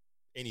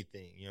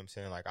anything, you know what I'm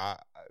saying? Like I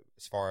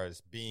as far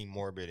as being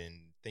morbid and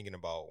thinking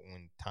about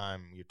when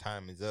your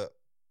time is up.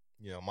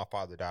 My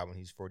father died when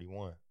he's 41.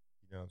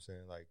 You know what I'm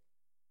saying? Like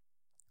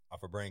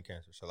off of brain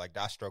cancer. So like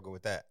I struggle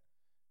with that.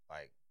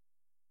 Like,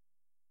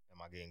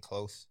 am I getting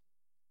close?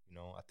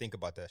 I think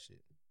about that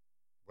shit.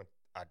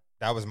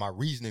 That was my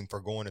reasoning for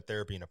going to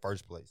therapy in the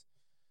first place.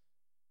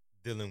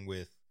 Dealing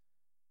with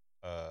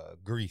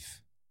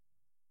grief.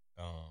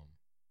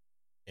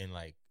 And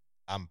like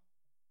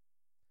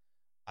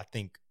I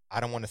think I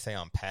don't want to say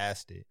I'm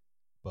past it,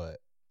 but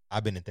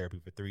I've been in therapy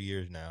for 3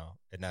 years now,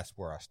 and that's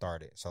where I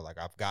started. So like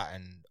I've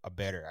gotten a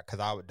better,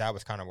 because that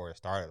was kind of where it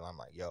started. I'm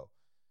like, yo,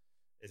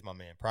 is my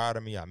man proud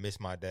of me? I miss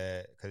my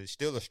dad, because it's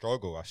still a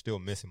struggle. I still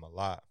miss him a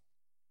lot.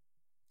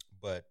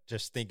 But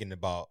just thinking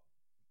about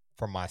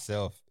for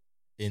myself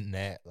in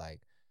that,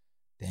 like,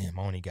 damn,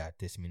 I only got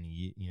this many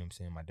years. You know what I'm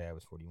saying? My dad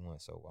was 41,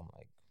 so I'm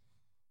like,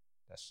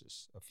 that's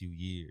just a few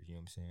years. You know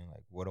what I'm saying?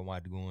 Like, what am I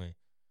doing?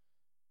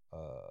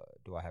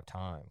 Do I have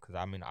time? Because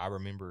I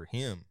remember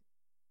him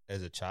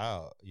as a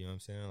child. You know what I'm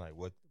saying? Like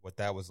what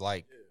that was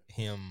like. Yeah.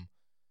 Him,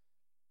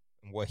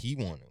 what he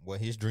wanted,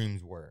 what his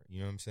dreams were. You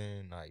know what I'm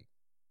saying? Like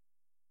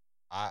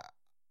I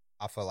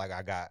felt like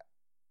I got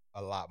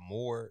a lot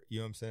more. You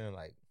know what I'm saying?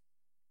 Like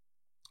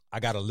I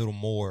got a little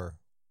more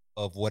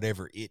of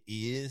whatever it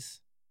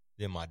is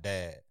than my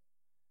dad.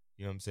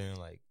 You know what I'm saying?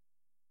 Like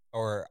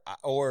or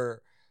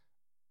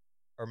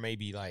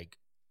maybe like.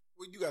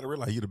 Well, you got to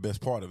realize you're the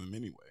best part of him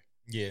anyway.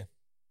 Yeah.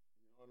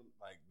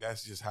 Like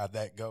that's just how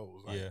that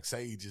goes. Like yeah.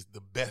 Sage is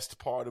the best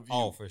part of you.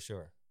 Oh, for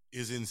sure.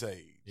 Is in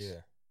Sage.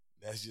 Yeah.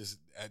 That's just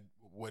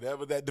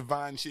whatever that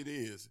divine shit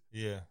is.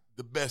 Yeah.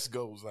 The best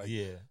goes. Like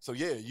yeah. So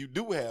yeah, you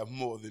do have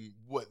more than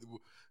what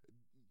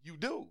you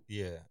do.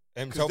 Yeah.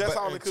 And so that's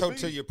all it could be.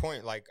 To your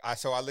point, like I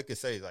look at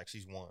Sage like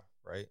she's 1,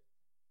 right?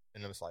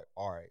 And it's like,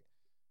 all right.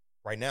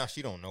 Right now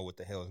she don't know what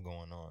the hell is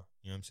going on.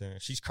 You know what I'm saying?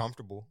 She's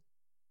comfortable.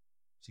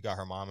 She got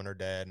her mom and her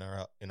dad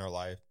in her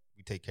life.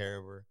 We take care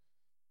of her.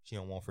 She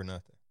don't want for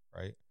nothing,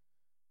 right?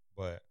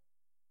 But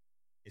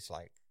it's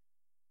like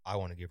I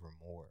want to give her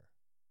more.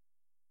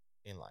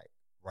 And like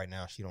right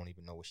now she don't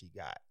even know what she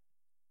got.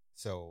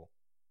 So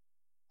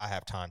I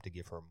have time to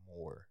give her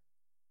more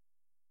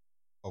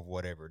of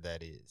whatever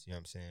that is. You know what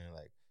I'm saying?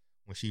 Like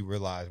when she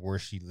realized where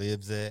she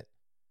lives at,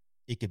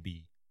 it could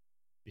be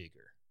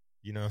bigger.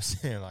 You know what I'm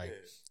saying? Like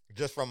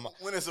just from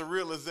when it's a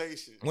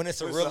realization. When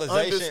it's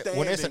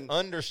an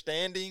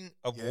understanding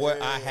of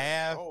what I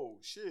have. Oh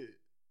shit. Damn.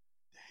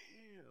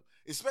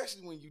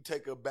 Especially when you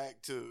take her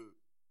back to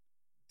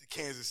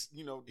Kansas,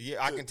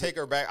 Yeah, I can take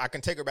her back. I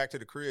can take her back to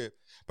the crib,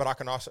 but I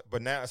can also.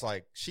 But now it's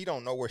like she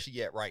don't know where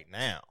she at right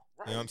now.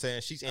 Right. You know what I'm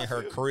saying? She's in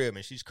her crib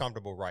and she's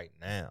comfortable right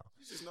now.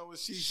 She just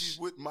knows she's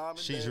with mom and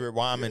dad. She's with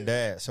mom and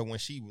dad. So when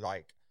she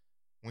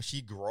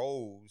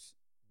grows,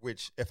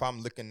 which if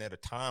I'm looking at a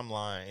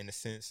timeline in a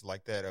sense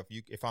like that,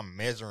 if I'm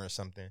measuring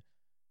something,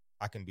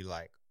 I can be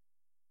like,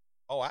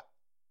 oh,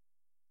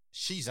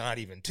 she's not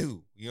even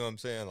 2. You know what I'm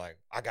saying? Like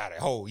I got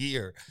a whole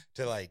year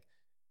to like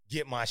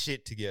get my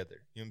shit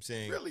together. You know what I'm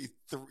saying? Really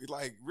 3,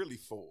 like really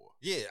 4.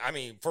 Yeah, I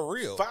mean for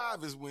real.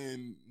 5 is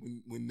when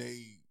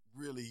they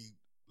really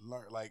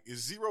learn. Like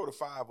it's 0 to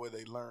 5 where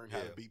they learn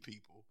how to be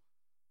people.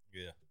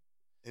 Yeah.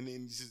 And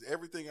then just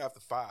everything after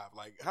 5.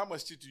 Like how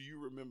much do you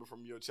remember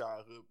from your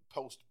childhood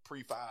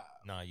pre-5?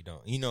 Nah, you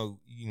don't.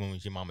 When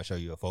your mama show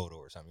you a photo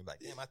or something, you're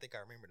like, damn, I think I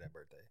remember that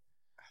birthday.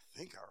 I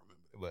think I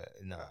remember that.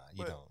 But nah,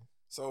 you don't.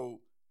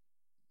 So,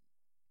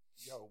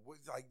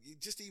 like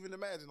just even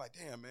imagine, like,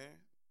 damn, man,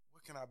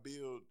 what can I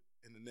build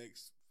in the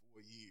next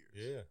 4 years?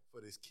 Yeah.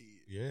 For this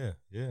kid.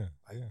 Yeah.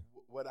 Like,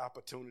 what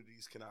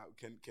opportunities can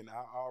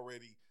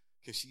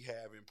she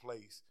have in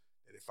place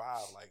that at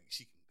 5, like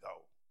she can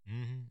go.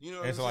 Mm-hmm. You know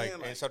what I'm saying?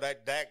 Like, and so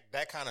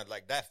that kind of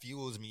like that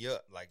fuels me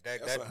up. Like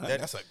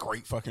that's a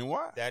great fucking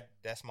why.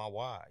 That's my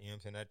why. You know what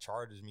I'm saying? That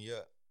charges me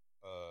up.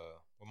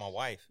 With my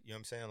wife, you know what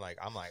I'm saying? Like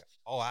I'm like,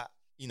 oh,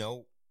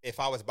 if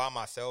I was by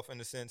myself in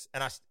a sense,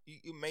 and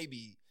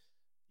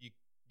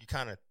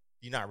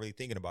you're not really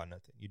thinking about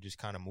nothing. You're just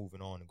kind of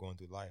moving on and going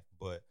through life.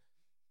 But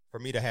for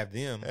me to have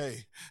them,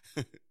 hey,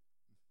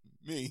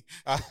 me,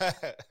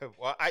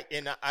 well, I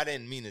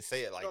didn't mean to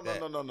say it like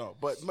that. No.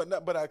 But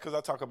because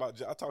I talk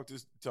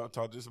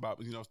this about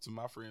to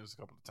my friends a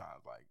couple of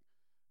times. Like,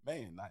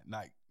 man,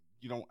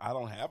 I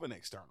don't have an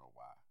external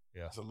why.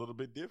 Yeah, it's a little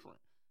bit different.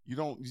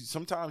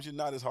 Sometimes you're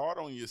not as hard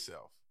on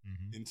yourself.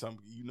 Mm-hmm. In some,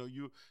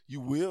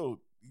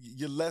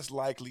 you're less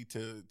likely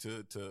to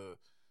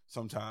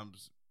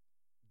sometimes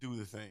do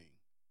the thing,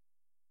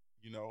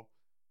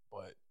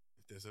 but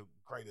if there's a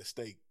greater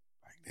stake,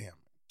 like damn,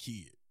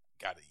 kid,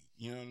 gotta eat.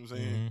 You know what I'm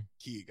saying? Mm-hmm.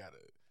 Kid gotta,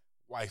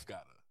 wife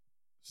gotta.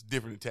 It's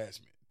different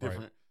attachment,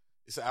 different. Right.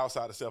 It's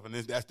outside of self, and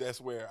that's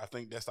where I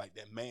think that's like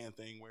that man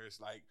thing where it's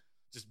like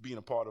just being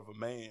a part of a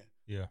man.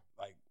 Yeah.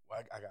 Like, well,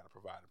 I gotta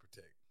provide and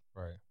protect.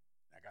 Right.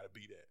 I gotta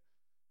be that.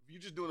 If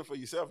you're just doing it for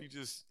yourself,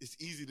 it's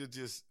easy to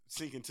just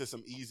sink into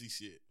some easy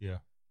shit. Yeah.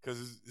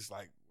 Because it's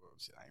like, well,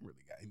 shit, I ain't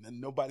really got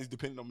nobody's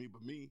depending on me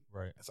but me.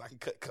 Right. And so I can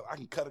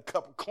cut a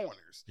couple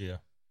corners. Yeah.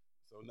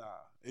 So nah,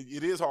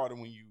 it is harder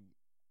when you.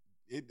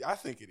 I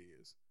think it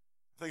is.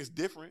 I think it's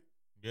different.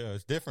 Yeah,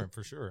 it's different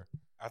for sure.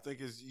 I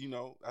think it's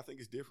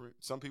different.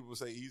 Some people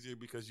say easier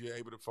because you're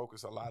able to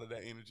focus a lot of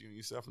that energy on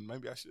yourself, and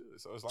maybe I should.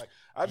 So it's like,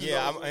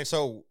 and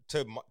so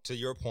to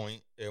your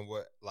point, and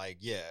what, like,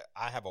 yeah,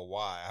 I have a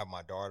why. I have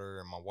my daughter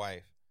and my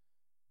wife,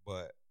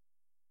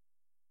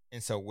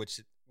 and so which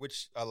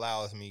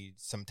allows me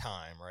some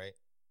time, right?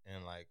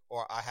 And like,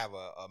 or I have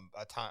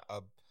a time,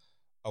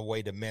 a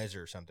way to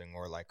measure something,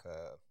 or like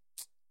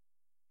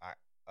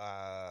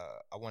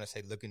I want to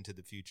say look into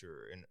the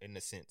future in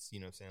a sense, you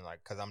know what I'm saying?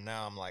 Like, cause I'm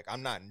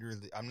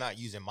not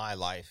using my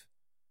life.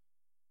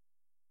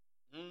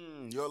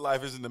 Your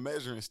life isn't the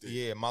measuring stick.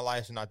 Yeah, my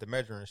life's not the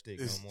measuring stick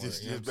no more.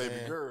 It's just baby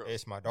girl.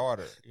 It's my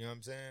daughter. You know what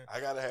I'm saying?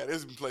 I gotta have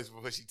this in place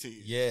before she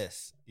 10.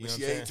 Yes. When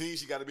she 18,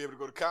 she gotta be able to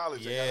go to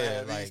college.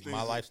 Yeah, like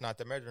my life's not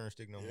the measuring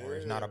stick no more.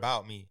 It's not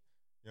about me.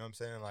 You know what I'm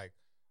saying? Like,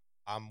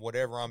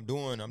 whatever I'm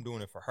doing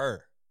it for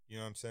her. You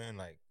know what I'm saying?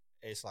 Like,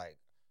 it's like,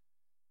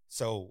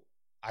 so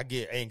I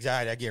get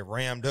anxiety. I get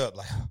rammed up,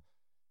 like,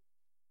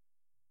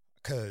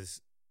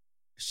 because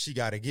she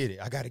got to get it.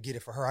 I got to get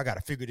it for her. I got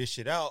to figure this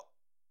shit out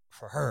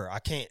for her. I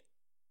can't.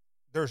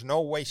 There's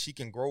no way she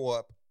can grow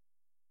up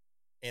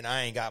and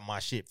I ain't got my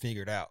shit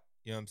figured out.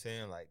 You know what I'm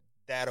saying? Like,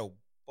 that'll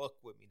fuck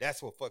with me.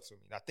 That's what fucks with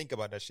me. I think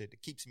about that shit.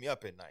 It keeps me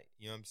up at night.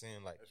 You know what I'm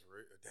saying? Like, that's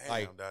real. Damn,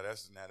 like,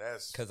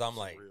 that's because I'm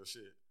like, real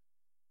shit.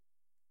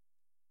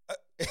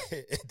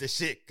 The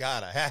shit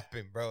gotta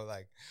happen, bro.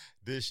 Like,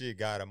 this shit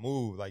gotta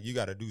move. Like, you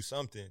gotta do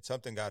something.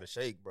 Something gotta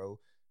shake, bro.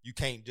 You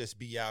can't just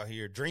be out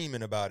here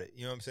dreaming about it.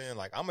 You know what I'm saying?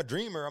 Like, I'm a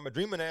dreamer. I'm a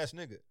dreaming ass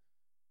nigga.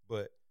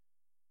 But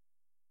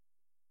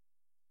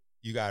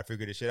you gotta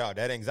figure this shit out.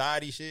 That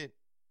anxiety shit,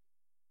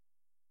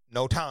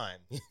 no time.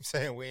 You know what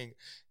I'm saying?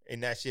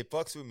 And that shit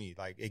fucks with me.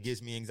 Like, it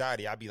gives me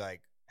anxiety. I be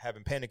like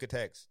having panic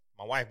attacks.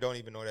 My wife don't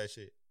even know that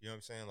shit. You know what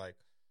I'm saying? Like,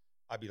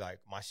 I be like,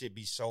 my shit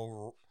be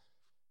so,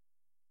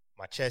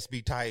 my chest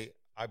be tight.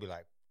 I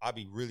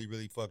be really,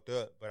 really fucked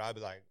up. But I be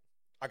like,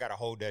 I gotta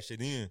hold that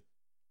shit in.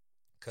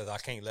 Cause I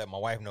can't let my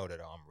wife know that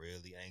I'm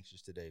really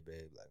anxious today,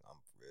 babe. Like, I'm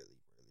really,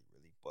 really,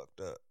 really fucked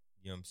up.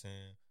 You know what I'm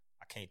saying?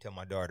 I can't tell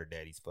my daughter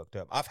daddy's fucked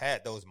up. I've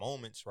had those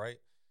moments, right?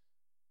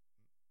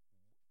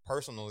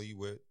 Personally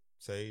with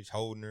Sage,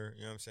 holding her,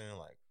 you know what I'm saying?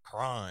 Like,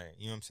 crying,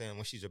 you know what I'm saying?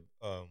 When she's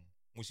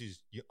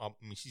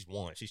she's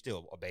one. She's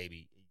still a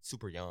baby,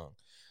 super young.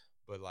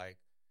 But like,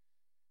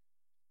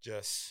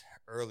 just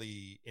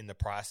early in the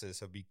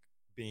process of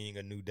being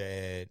a new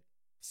dad,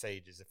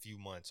 Sage is a few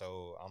months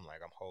old. I'm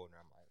holding her.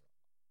 I'm like,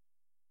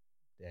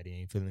 Daddy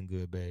ain't feeling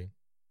good, babe.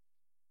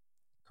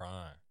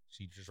 Crying.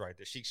 She's just right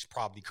there. She's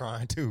probably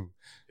crying too.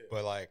 Yeah.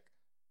 But like,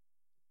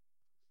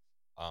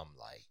 I'm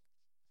like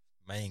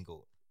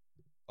mangled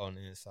on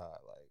the inside.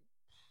 Like,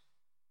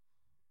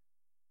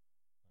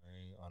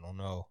 I don't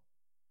know.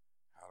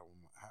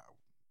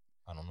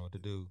 I don't know what to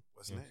do.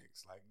 What's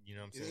next? Like, you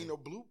know what I'm saying? It ain't no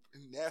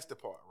blueprint. That's the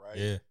part, right?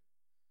 Yeah.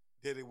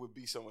 That it would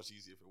be so much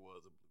easier if it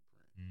was a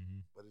blueprint.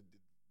 Mm-hmm. But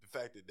the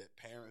fact that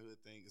parenthood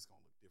thing is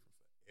gonna look different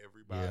for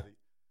everybody.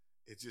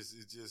 Yeah. It's just,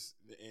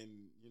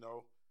 and you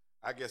know,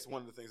 I guess one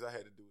of the things I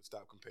had to do was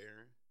stop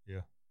comparing.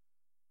 Yeah.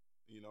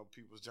 You know,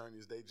 people's journey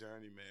is their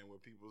journey, man. Where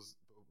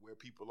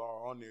people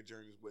are on their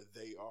journeys, where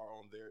they are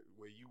on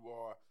where you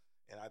are,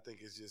 and I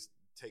think it's just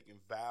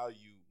taking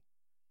value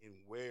in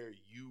where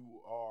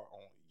you are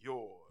on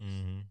yours.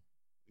 Mm-hmm.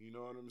 You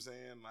know what I'm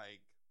saying?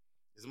 Like,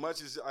 as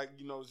much as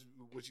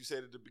what you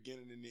said at the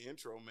beginning in the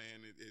intro,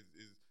 man, it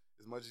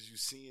as much as you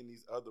seeing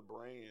these other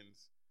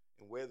brands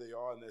and where they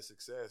are in their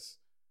success,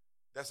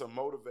 that's a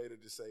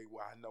motivator to say,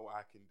 well, I know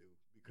I can do,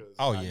 because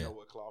I know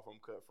what cloth I'm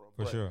cut from.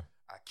 For sure.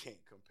 I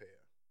can't compare.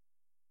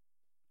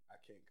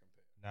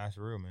 That's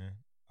real, man.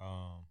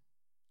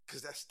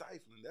 Because that's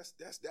stifling. That's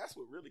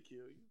what really kill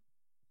you.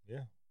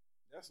 Yeah.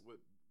 That's what,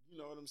 you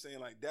know what I'm saying?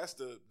 Like, that's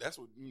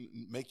what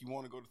make you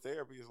want to go to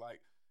therapy, is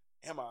like,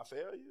 am I a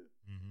failure?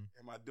 Mm-hmm.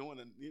 Am I doing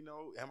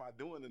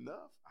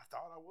enough? I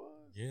thought I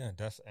was. Yeah,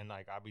 and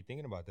like, I be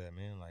thinking about that,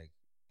 man. Like,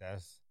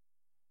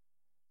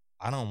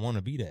 I don't want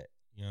to be that.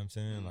 You know what I'm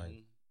saying? Mm-hmm.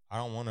 Like, I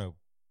don't want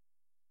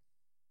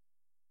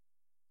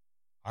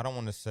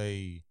to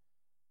say,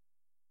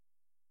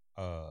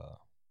 I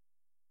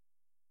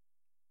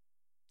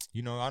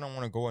don't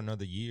want to go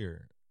another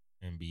year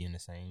and be in the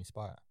same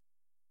spot.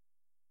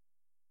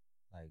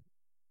 Like,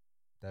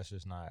 that's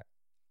just not.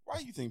 Why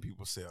do you think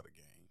people sell the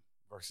game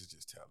versus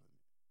just telling it?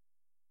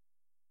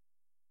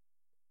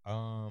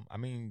 I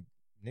mean,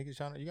 niggas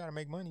you gotta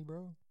make money,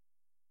 bro.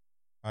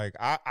 Like,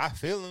 I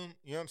feel them,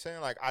 you know what I'm saying?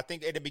 Like, I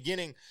think at the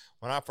beginning,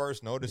 when I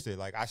first noticed it,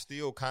 like, I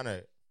still kind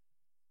of,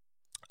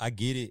 I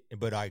get it,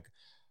 but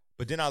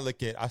then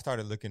I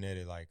started looking at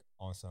it like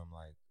on some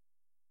like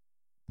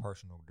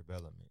personal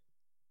development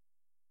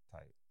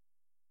type,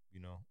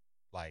 you know,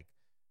 like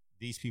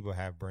these people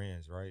have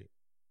brands, right?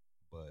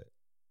 But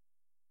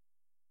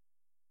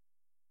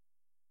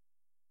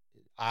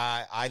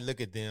I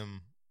look at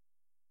them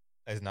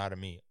as not a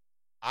me.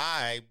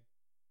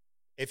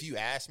 If you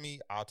ask me,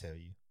 I'll tell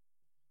you.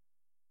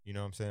 You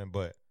know what I'm saying?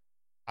 But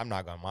I'm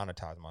not gonna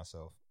monetize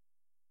myself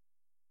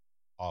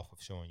off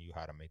of showing you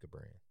how to make a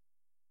brand.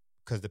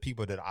 Because the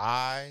people that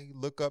I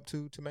look up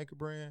to make a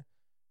brand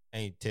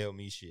ain't tell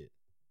me shit.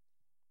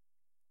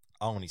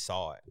 I only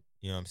saw it.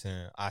 You know what I'm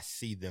saying? I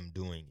see them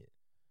doing it.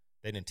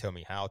 They didn't tell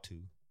me how to.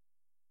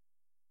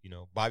 You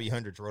know, Bobby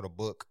Hundreds wrote a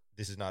book,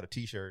 This Is Not a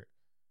T-Shirt,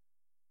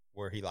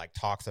 where he like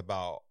talks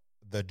about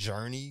the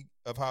journey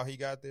of how he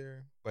got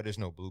there, but there's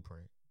no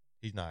blueprint.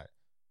 He's not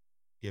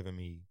giving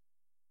me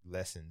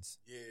lessons.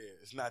 Yeah,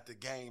 it's not the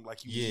game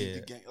like you need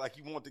the game, like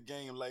you want the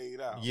game laid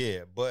out.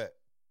 Yeah, but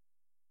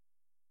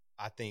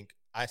I think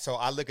I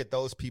look at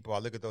those people, I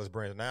look at those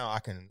brands now, I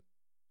can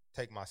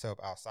take myself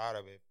outside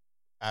of it,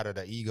 out of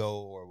the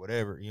ego or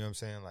whatever, you know what I'm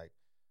saying? Like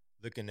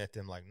looking at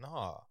them like,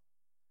 nah.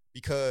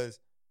 Because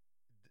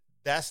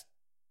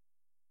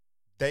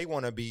they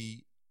want to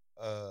be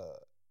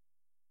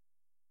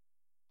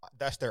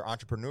that's their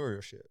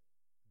entrepreneurship.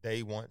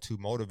 They want to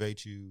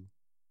motivate you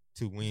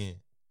to win.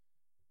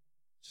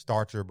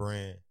 Start your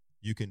brand.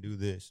 You can do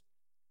this.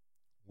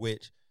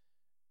 Which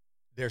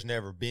there's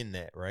never been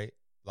that, right?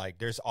 Like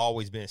there's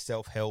always been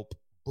self-help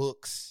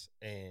books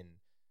and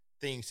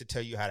things to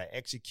tell you how to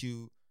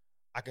execute.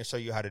 I can show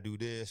you how to do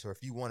this, or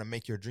if you want to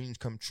make your dreams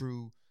come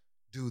true,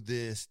 do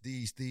this,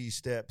 these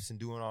steps, and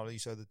doing all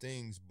these other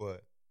things.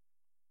 But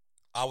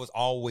I was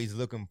always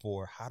looking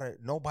for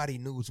nobody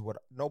knows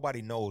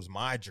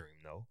my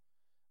dream though.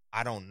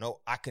 I don't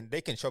know.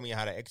 They can show me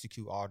how to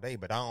execute all day,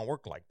 but I don't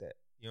work like that.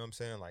 You know what I'm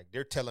saying? Like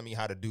they're telling me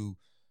how to do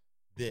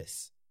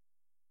this,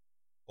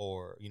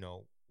 or, you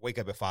know, wake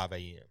up at 5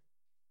 a.m.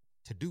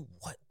 To do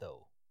what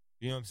though?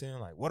 You know what I'm saying?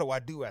 Like, what do I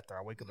do after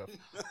I wake up?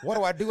 What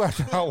do I do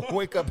after I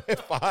wake up at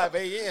 5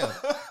 a.m.?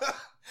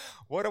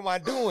 What am I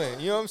doing?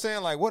 You know what I'm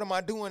saying? Like, what am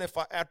I doing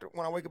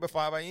when I wake up at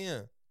 5 a.m.? You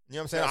know what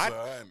I'm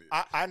saying?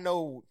 I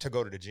know to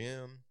go to the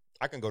gym.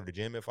 I can go to the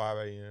gym at 5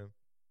 a.m.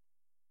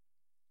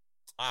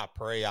 I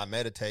pray, I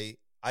meditate,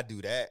 I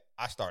do that.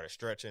 I started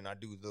stretching, I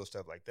do little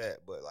stuff like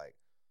that. But like,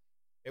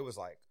 it was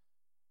like,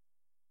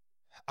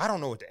 I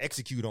don't know what to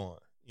execute on.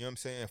 You know what I'm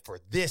saying? For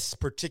this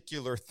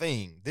particular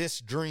thing,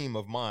 this dream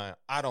of mine,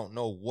 I don't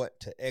know what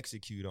to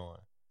execute on.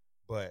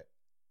 But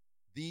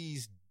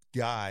these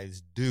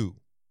guys do.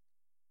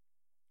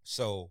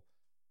 So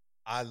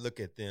I look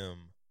at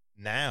them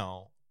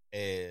now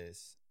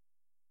as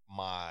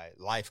my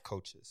life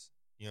coaches.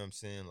 You know what I'm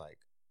saying? Like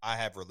I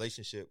have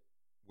relationship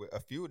with a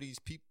few of these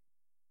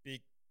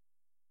big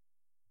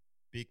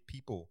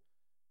people,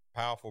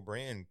 powerful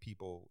brand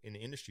people in the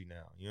industry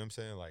now. You know what I'm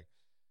saying? Like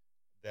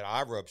that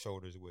I rub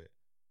shoulders with,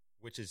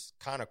 which is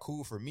kind of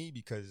cool for me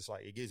because it's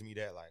like, it gives me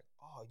that like,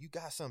 oh, you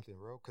got something,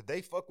 bro. Cause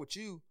they fuck with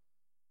you.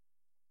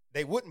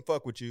 They wouldn't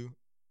fuck with you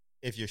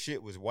if your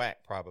shit was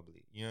whack,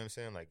 probably. You know what I'm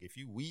saying? Like if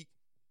you weak,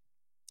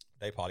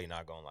 they probably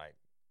not gonna like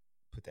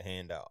put the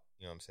hand out.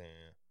 You know what I'm saying?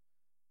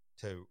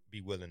 To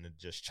be willing to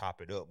just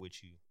chop it up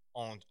with you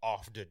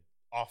off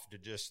the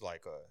just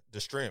like the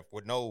strength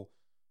with no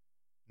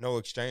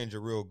exchange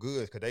of real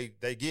goods, because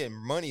they getting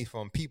money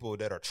from people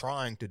that are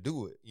trying to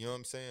do it. You know what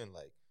I'm saying?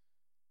 Like,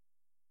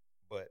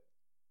 but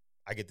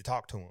I get to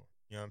talk to them.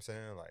 You know what I'm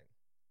saying? Like,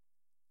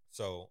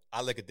 so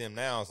I look at them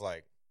now. It's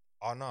like,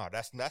 oh no,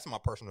 that's my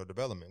personal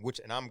development.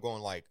 And I'm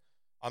going like,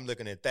 I'm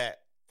looking at that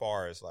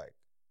far as like,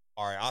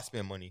 all right, I'll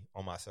spend money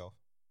on myself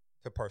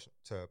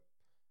to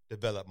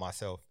develop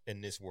myself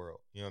in this world.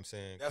 You know what I'm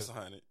saying? That's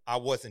 100. I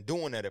wasn't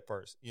doing that at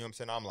first. You know what I'm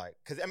saying? I'm like,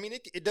 because I mean,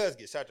 it does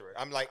get saturated.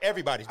 I'm like,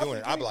 everybody's doing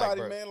it. I'm like,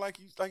 bro, man, like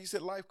you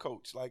said, life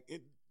coach. Like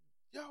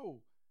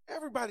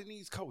everybody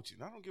needs coaching.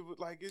 I don't give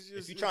a like. It's just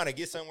if you're trying to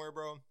get somewhere,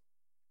 bro,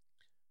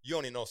 you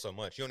only know so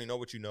much. You only know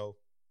what you know.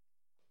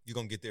 You're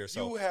gonna get there.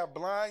 So you have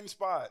blind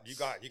spots. You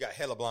got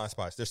hella blind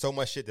spots. There's so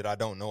much shit that I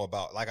don't know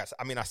about. Like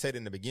I said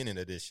in the beginning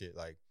of this shit,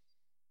 like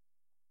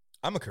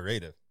I'm a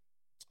creative.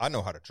 I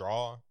know how to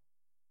draw.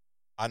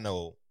 I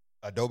know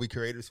Adobe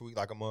Creative Suite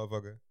like a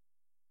motherfucker.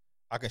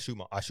 I shoot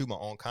my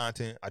own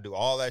content. I do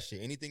all that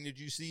shit. Anything that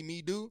you see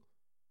me do,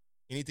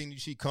 anything that you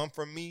see come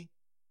from me,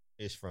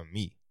 is from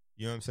me.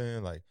 You know what I'm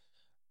saying? Like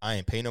I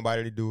ain't pay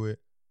nobody to do it.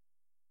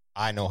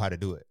 I know how to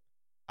do it.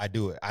 I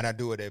do it, and I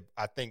do it.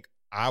 I think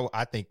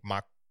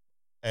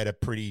at a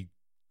pretty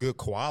good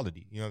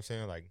quality. You know what I'm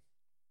saying? Like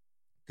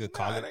good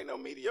quality. It ain't no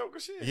mediocre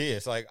shit. Yeah,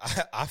 it's like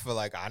I feel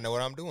like I know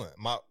what I'm doing.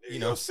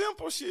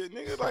 Simple shit,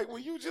 nigga. Like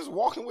when you just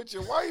walking with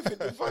your wife and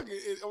the fucking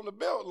on the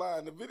belt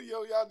line, the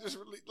video y'all just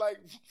released, like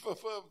for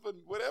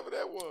whatever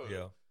that was.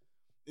 Yeah.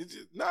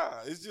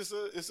 It's just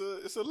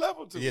it's a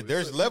level to it. Yeah,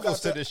 there's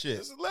levels to this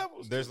shit.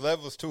 There's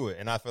levels to it,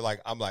 and I feel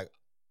like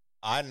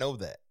I know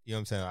that. You know what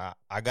I'm saying?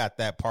 I got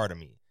that part of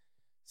me.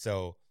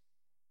 So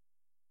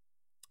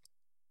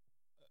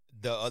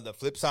the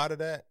flip side of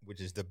that,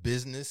 which is the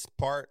business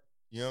part,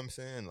 you know what I'm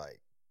saying? Like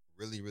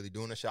really, really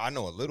doing the shit. I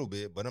know a little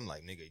bit, but I'm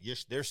like,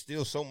 nigga, there's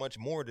still so much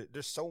more.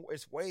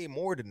 It's way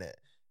more than that.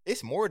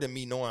 It's more than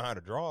me knowing how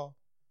to draw.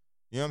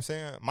 You know what I'm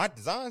saying? My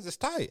designs is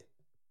tight.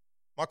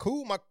 My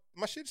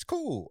shit's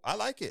cool. I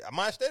like it.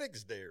 My aesthetic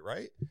is there,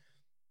 right?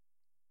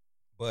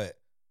 But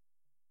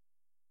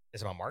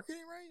is my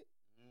marketing right?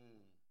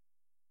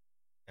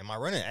 Am I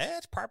running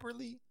ads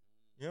properly?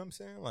 You know what I'm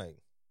saying? Like,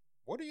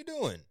 what are you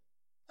doing?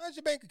 How's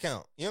your bank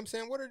account? You know what I'm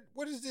saying?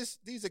 What is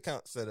these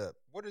accounts set up?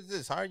 What is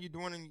this? How are you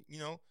doing? And, you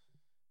know,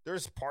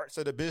 there's parts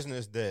of the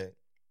business that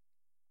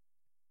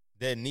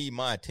need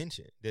my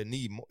attention, that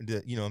need,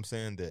 you know what I'm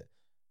saying, that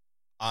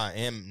I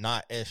am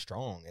not as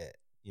strong at,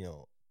 you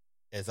know,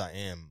 as I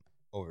am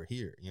over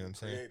here. You know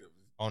what I'm saying?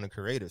 On the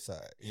creative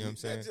side. You know what I'm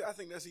saying? I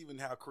think that's even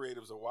how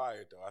creatives are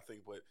wired, though. I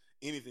think, but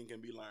anything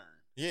can be learned.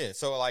 Yeah,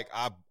 so like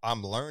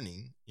I'm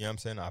learning, you know what I'm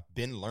saying? I've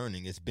been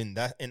learning. It's been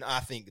that, and I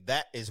think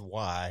that is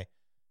why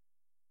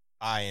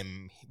I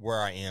am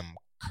where I am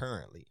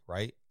currently,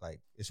 right?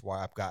 Like it's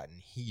why I've gotten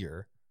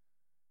here.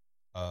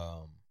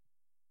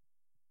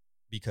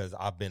 Because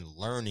I've been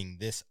learning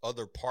this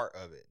other part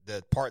of it,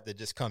 the part that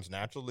just comes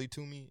naturally to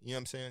me, you know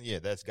what I'm saying? Yeah,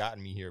 that's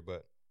gotten me here,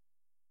 but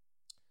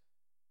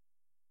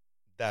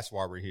that's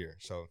why we're here.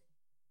 So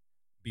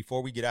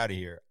before we get out of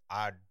here,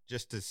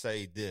 just to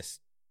say this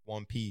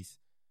one piece,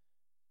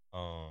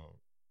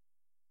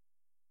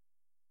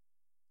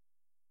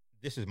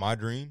 this is my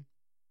dream.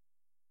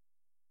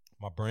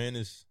 My brand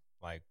is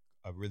like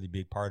a really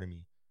big part of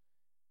me.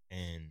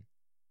 And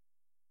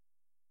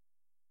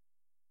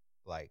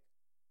like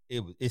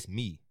it's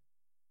me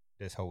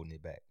that's holding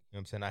it back. You know what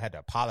I'm saying? I had to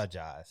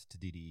apologize to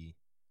DDE.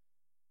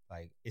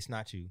 Like, it's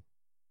not you.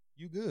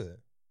 You good.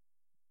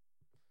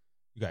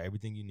 You got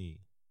everything you need.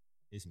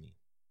 It's me.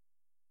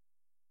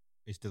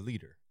 It's the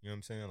leader. You know what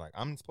I'm saying? Like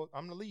I'm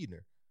the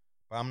leader.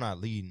 But I'm not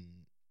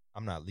leading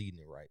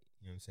it right.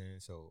 You know what I'm saying?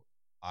 So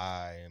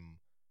I am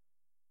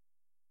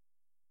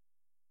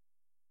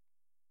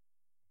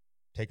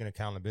taking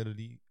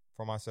accountability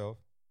for myself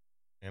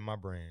and my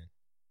brand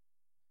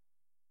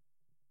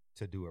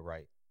to do it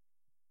right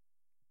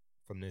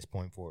from this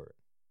point forward.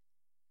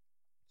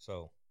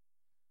 So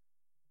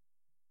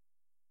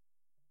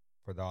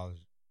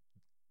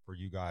for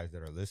you guys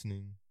that are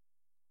listening,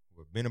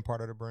 who have been a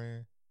part of the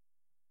brand,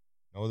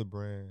 know the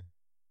brand,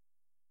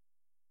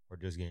 or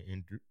just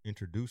getting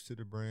introduced to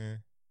the brand,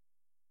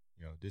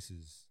 you know, this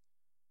is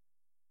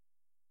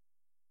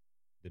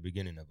the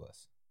beginning of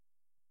us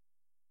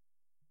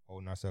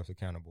holding ourselves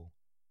accountable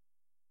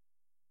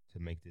to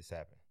make this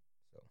happen.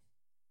 So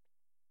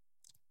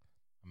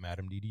I'm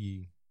Adam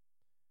DDE.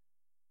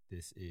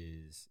 This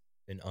is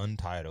an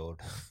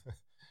untitled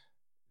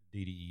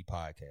DDE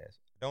podcast.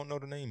 Don't know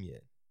the name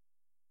yet.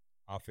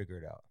 I'll figure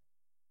it out.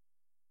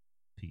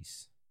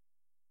 Peace.